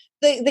same.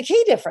 The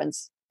key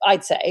difference,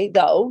 I'd say,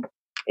 though,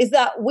 is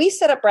that we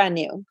set up brand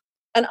new.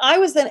 And I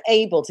was then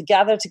able to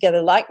gather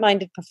together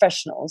like-minded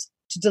professionals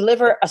to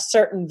deliver a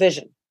certain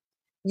vision.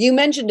 You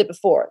mentioned it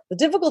before. The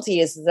difficulty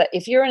is that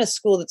if you're in a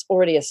school that's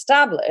already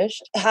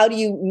established, how do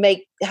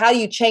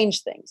you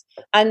change things?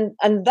 And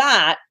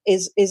that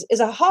is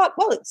a hard.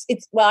 Well,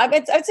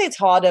 I'd say it's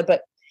harder,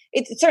 but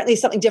it's certainly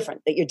something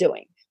different that you're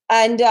doing.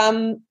 And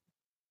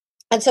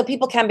so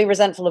people can be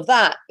resentful of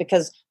that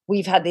because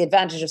we've had the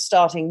advantage of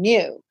starting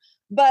new.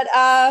 But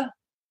I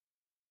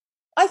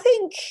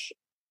think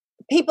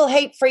people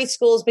hate free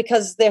schools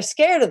because they're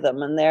scared of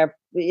them and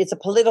it's a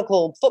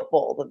political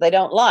football that they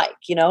don't like,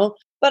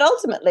 But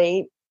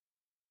ultimately,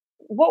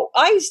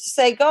 I used to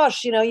say,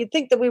 gosh, you'd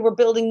think that we were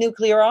building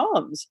nuclear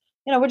arms.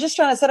 We're just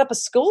trying to set up a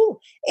school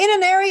in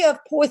an area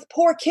with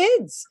poor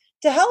kids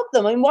to help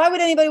them. I mean, why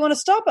would anybody want to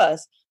stop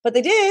us? But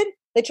they did.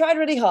 They tried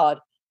really hard.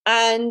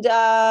 And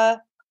I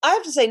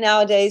have to say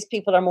nowadays,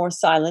 people are more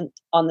silent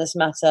on this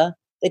matter.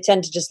 They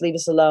tend to just leave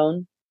us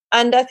alone.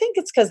 And I think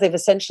it's because they've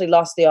essentially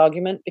lost the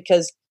argument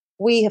because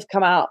we have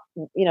come out,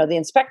 the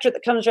inspectorate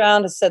that comes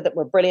around has said that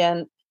we're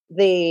brilliant.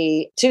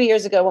 2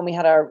 years ago when we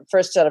had our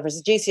first set of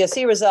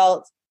GCSE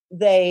results,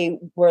 they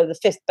were the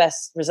 5th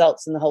best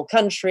results in the whole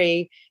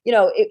country.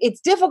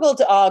 It's difficult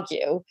to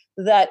argue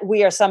that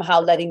we are somehow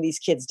letting these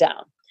kids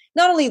down.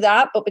 Not only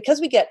that, but because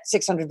we get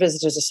 600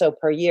 visitors or so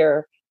per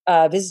year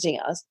visiting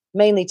us,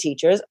 mainly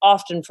teachers,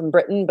 often from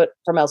Britain, but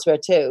from elsewhere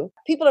too.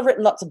 People have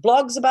written lots of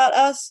blogs about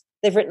us.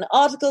 They've written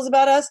articles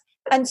about us.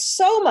 And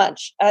so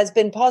much has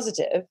been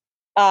positive,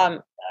 like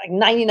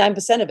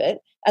 99% of it.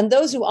 And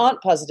those who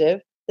aren't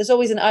positive, there's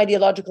always an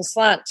ideological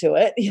slant to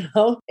it.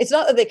 It's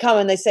not that they come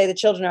and they say the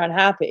children are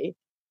unhappy.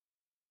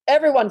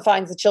 Everyone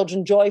finds the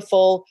children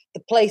joyful.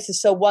 The place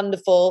is so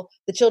wonderful.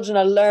 The children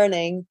are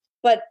learning.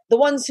 But the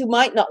ones who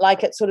might not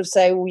like it sort of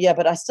say, well, yeah,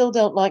 but I still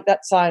don't like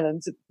that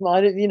silence. It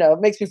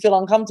makes me feel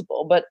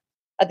uncomfortable. But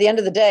at the end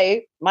of the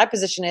day, my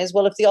position is,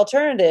 well, if the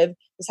alternative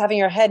is having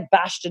your head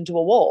bashed into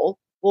a wall,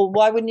 well,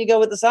 why wouldn't you go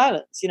with the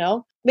silence? I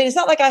mean, it's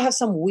not like I have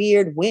some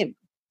weird whim.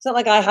 It's not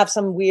like I have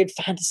some weird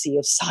fantasy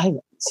of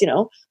silence,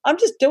 I'm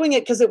just doing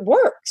it because it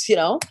works,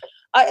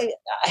 I've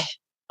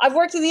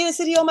worked in the inner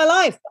city all my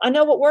life. I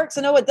know what works.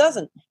 I know what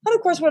doesn't. And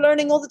of course, we're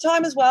learning all the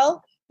time as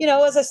well.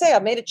 As I say, I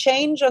made a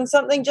change on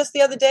something just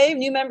the other day. A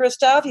new member of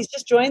staff, he's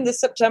just joined this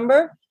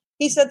September.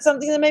 He said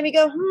something that made me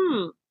go,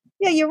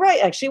 yeah, you're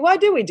right, actually. Why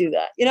do we do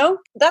that?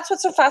 That's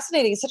what's so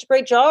fascinating. It's such a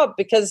great job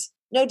because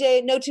no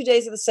 2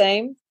 days are the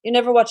same. You're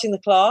never watching the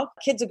clock.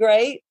 Kids are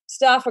great.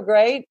 Staff are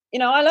great.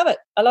 I love it.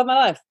 I love my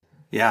life.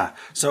 Yeah.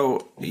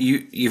 So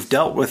you've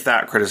dealt with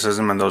that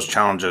criticism and those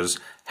challenges.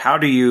 How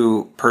do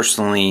you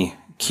personally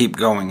keep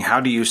going? How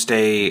do you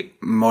stay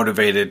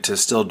motivated to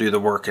still do the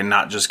work and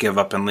not just give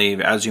up and leave?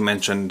 As you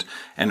mentioned,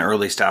 an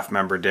early staff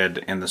member did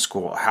in the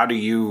school. How do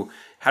you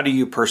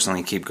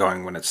personally keep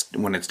going when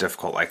it's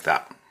difficult like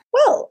that?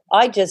 Well,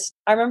 I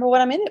remember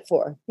what I'm in it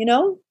for,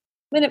 I'm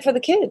in it for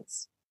the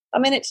kids.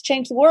 I'm in it to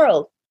change the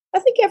world. I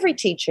think every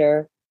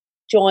teacher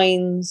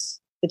joins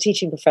the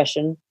teaching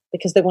profession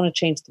because they want to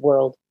change the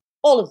world.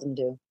 All of them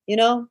do,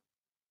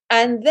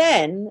 and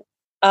then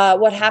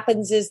what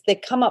happens is they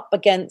come up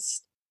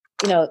against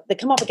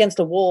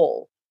a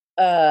wall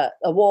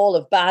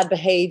of bad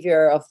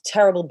behavior, of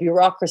terrible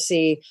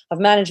bureaucracy, of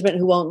management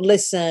who won't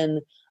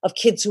listen, of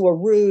kids who are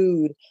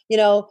rude.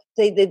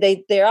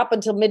 They're up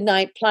until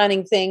midnight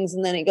planning things,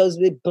 and then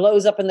it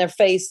blows up in their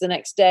face the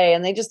next day,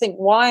 and they just think,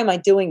 why am I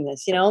doing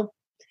this?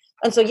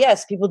 And so,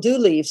 yes, people do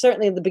leave.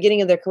 Certainly at the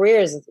beginning of their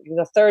careers,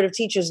 a third of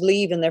teachers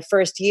leave in their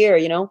first year,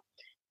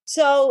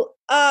 So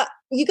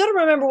you got to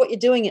remember what you're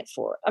doing it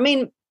for. I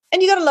mean,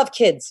 and you got to love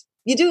kids.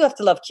 You do have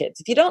to love kids.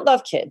 If you don't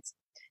love kids,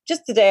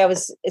 just today I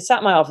sat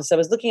in my office. I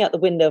was looking out the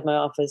window of my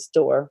office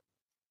door,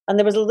 And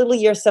there was a little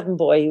year 7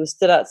 boy who was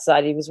stood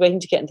outside. He was waiting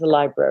to get into the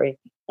library.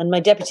 And my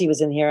deputy was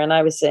in here, and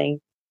I said,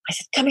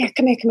 come here. I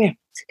said,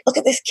 look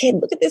at this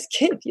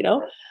kid, you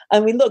know?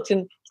 And we looked,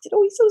 and he said,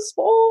 oh, he's so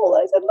small.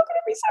 I said, look at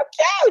him, he's so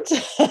cute.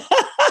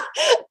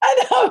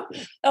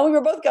 And we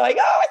were both going,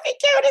 oh,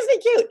 isn't he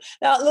cute?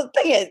 Now, the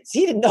thing is,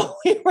 he didn't know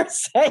we were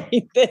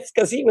saying this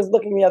because he was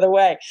looking the other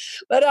way.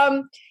 But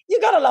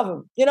you got to love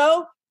him, you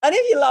know? And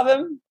if you love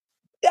him,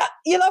 yeah,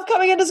 you love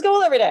coming into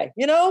school every day,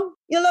 you know?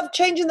 You love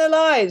changing their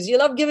lives. You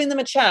love giving them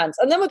a chance.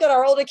 And then we've got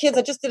our older kids.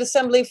 I just did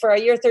assembly for our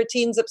year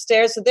 13s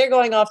upstairs. So they're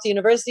going off to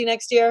university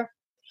next year.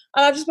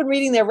 And I've just been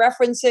reading their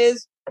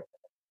references.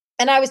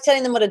 And I was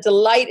telling them what a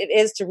delight it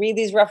is to read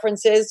these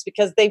references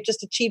because they've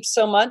just achieved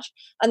so much.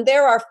 And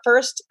they're our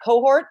first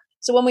cohort.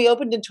 So when we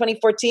opened in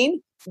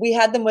 2014, we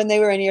had them when they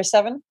were in year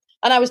 7.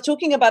 And I was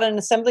talking about an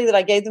assembly that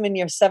I gave them in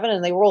year 7,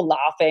 and they were all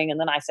laughing.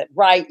 And then I said,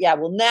 right, yeah,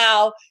 well,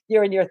 now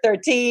you're in year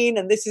 13,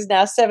 and this is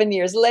now 7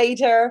 years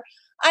later.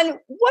 And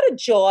what a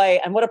joy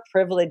and what a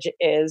privilege it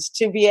is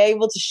to be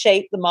able to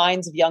shape the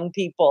minds of young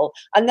people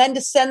and then to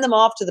send them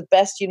off to the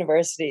best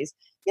universities.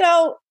 You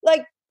know,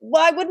 like,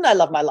 why wouldn't I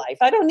love my life?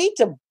 I don't need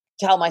to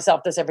tell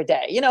myself this every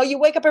day. You know, you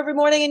wake up every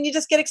morning and you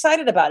just get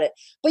excited about it.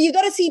 But you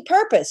got to see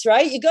purpose,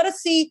 right? You got to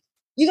see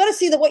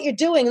that what you're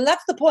doing. And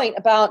that's the point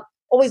about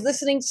always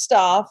listening to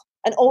staff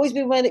and always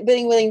being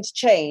willing to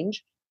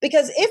change.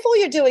 Because if all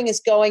you're doing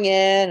is going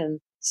in and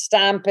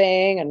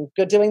stamping and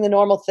doing the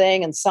normal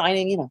thing and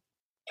signing, you know,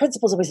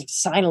 principals always have to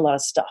sign a lot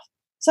of stuff.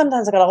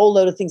 Sometimes I got a whole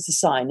load of things to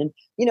sign. And,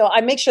 you know, I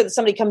make sure that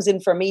somebody comes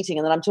in for a meeting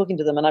and then I'm talking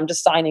to them and I'm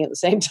just signing at the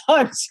same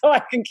time so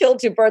I can kill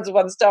 2 birds with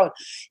one stone.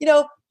 You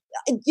know,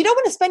 you don't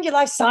want to spend your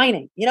life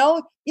signing, you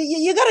know,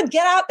 you got to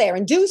get out there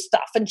and do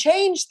stuff and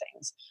change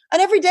things.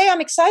 And every day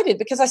I'm excited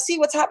because I see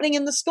what's happening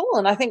in the school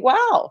and I think,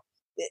 wow,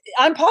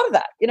 I'm part of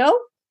that, you know?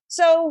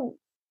 So,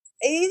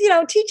 you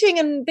know, teaching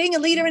and being a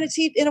leader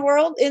in a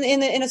world,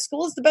 in a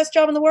school is the best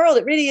job in the world.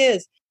 It really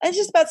is. And it's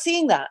just about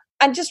seeing that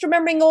and just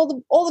remembering all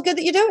the good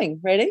that you're doing,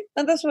 really.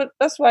 And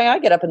that's why I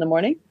get up in the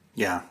morning.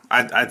 Yeah,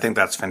 I think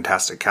that's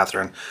fantastic,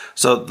 Katharine.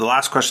 So the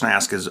last question I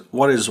ask is,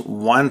 what is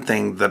one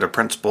thing that a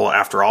principal,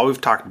 after all we've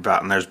talked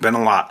about, and there's been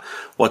a lot,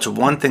 what's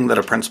one thing that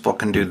a principal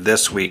can do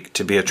this week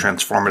to be a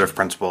transformative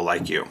principal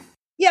like you?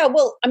 Yeah,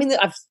 well, I mean,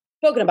 I've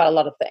spoken about a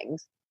lot of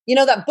things. You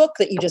know, that book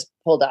that you just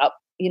pulled up,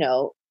 you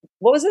know,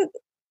 what was it?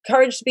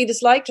 Courage to be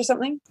Disliked or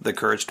something? The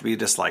Courage to be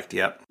Disliked,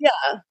 yep. Yeah.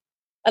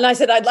 And I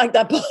said, I'd like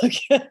that book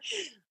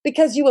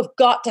because you have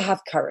got to have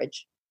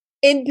courage.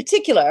 In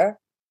particular,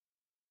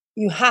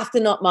 you have to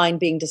not mind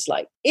being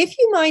disliked. If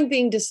you mind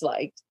being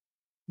disliked,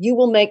 you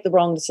will make the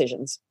wrong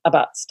decisions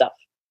about stuff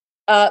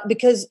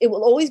because it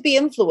will always be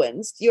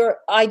influenced. Your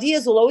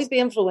ideas will always be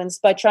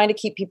influenced by trying to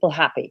keep people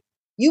happy.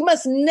 You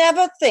must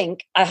never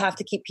think, I have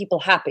to keep people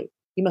happy.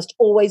 You must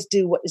always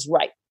do what is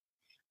right.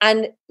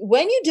 And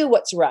when you do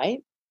what's right,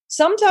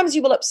 sometimes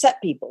you will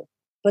upset people,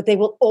 but they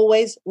will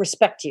always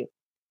respect you.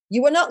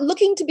 You are not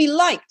looking to be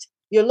liked.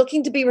 You're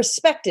looking to be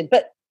respected,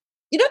 but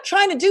you're not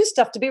trying to do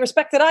stuff to be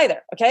respected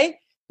either, okay?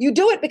 You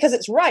do it because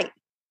it's right.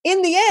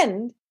 In the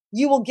end,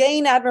 you will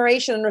gain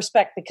admiration and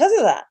respect because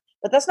of that,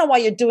 but that's not why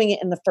you're doing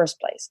it in the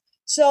first place.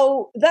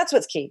 So that's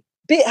what's key.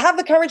 Have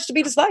the courage to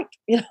be disliked,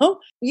 you know?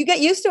 You get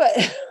used to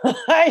it.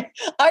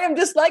 I am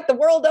disliked the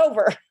world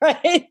over,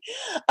 right?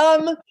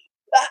 But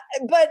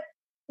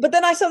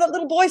then I saw that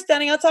little boy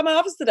standing outside my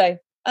office today,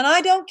 and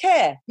I don't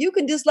care. You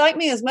can dislike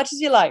me as much as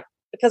you like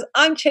because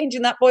I'm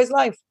changing that boy's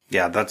life.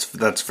 Yeah,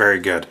 that's very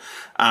good.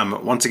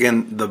 Once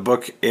again, the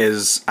book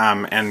is,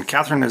 and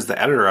Katharine is the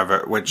editor of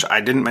it, which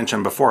I didn't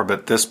mention before,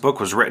 but this book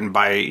was written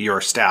by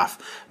your staff,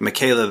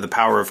 Michaela, The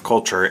Power of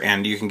Culture,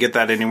 and you can get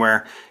that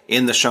anywhere.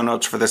 In the show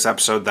notes for this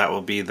episode, that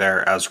will be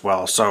there as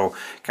well. So,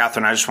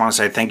 Katharine, I just want to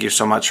say thank you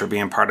so much for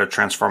being part of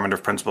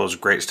Transformative Principal. It was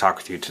great to talk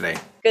with you today.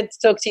 Good to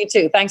talk to you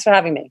too. Thanks for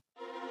having me.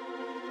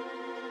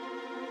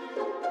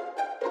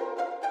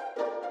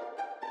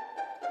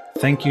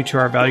 Thank you to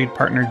our valued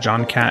partner,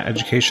 John Catt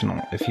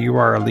Educational. If you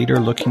are a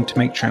leader looking to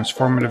make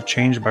transformative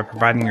change by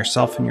providing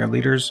yourself and your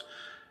leaders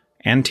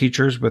and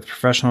teachers with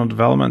professional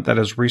development that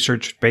is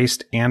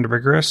research-based and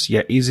rigorous,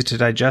 yet easy to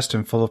digest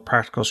and full of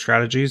practical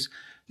strategies,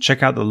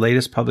 check out the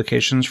latest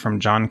publications from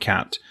John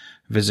Catt.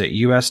 Visit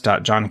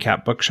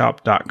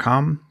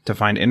us.johncattbookshop.com to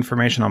find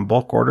information on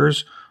bulk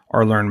orders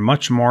or learn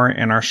much more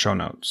in our show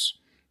notes.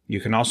 You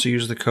can also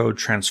use the code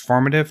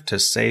TRANSFORMATIVE to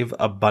save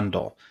a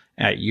bundle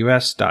at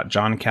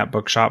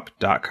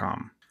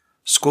us.johncattbookshop.com.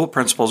 School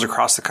principals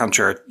across the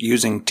country are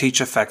using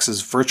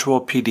TeachFX's virtual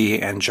PD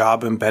and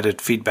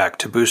job-embedded feedback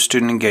to boost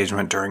student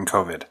engagement during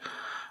COVID.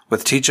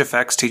 With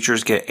TeachFX,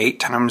 teachers get 8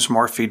 times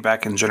more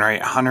feedback and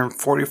generate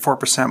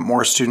 144%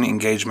 more student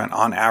engagement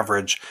on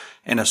average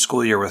in a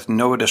school year with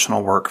no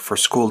additional work for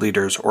school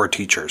leaders or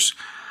teachers.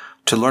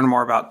 To learn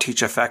more about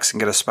TeachFX and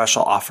get a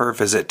special offer,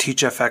 visit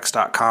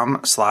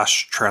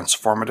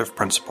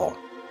teachfx.com/transformativeprincipal.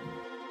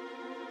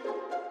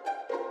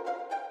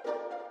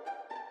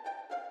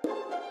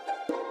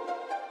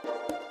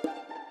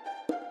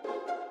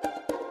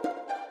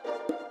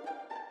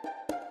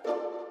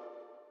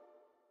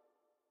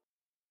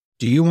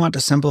 Do you want to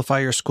simplify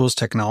your school's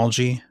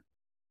technology,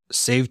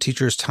 save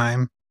teachers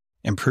time,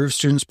 improve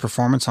students'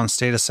 performance on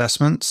state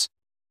assessments?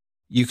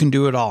 You can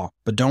do it all,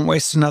 but don't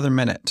waste another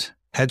minute.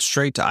 Head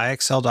straight to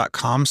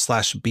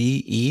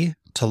ixl.com/BE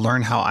to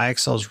learn how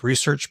IXL's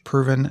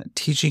research-proven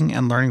teaching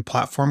and learning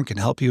platform can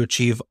help you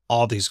achieve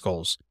all these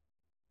goals.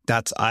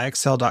 That's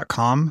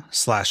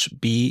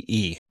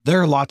ixl.com/BE.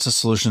 There are lots of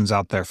solutions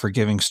out there for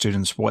giving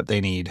students what they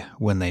need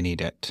when they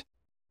need it.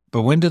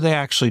 But when do they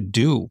actually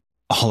do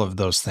all of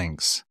those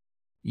things?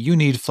 You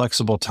need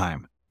flexible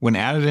time. When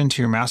added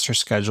into your master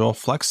schedule,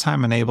 Flex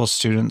Time enables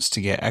students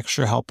to get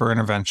extra help or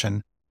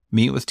intervention,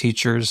 meet with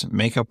teachers,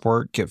 make up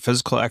work, get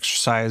physical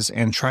exercise,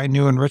 and try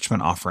new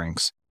enrichment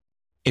offerings.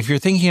 If you're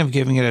thinking of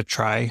giving it a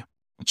try,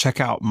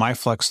 check out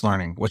MyFlex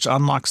Learning, which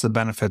unlocks the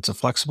benefits of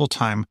flexible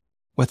time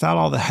without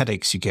all the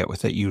headaches you get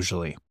with it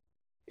usually.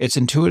 Its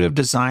intuitive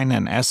design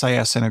and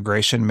SIS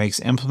integration makes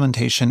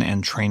implementation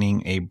and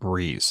training a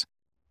breeze.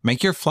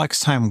 Make your flex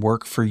time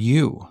work for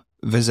you.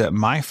 Visit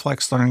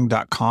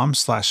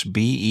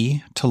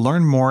myflexlearning.com/BE to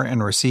learn more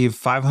and receive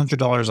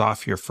 $500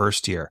 off your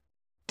first year.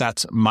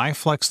 That's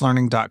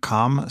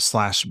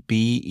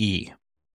myflexlearning.com/BE.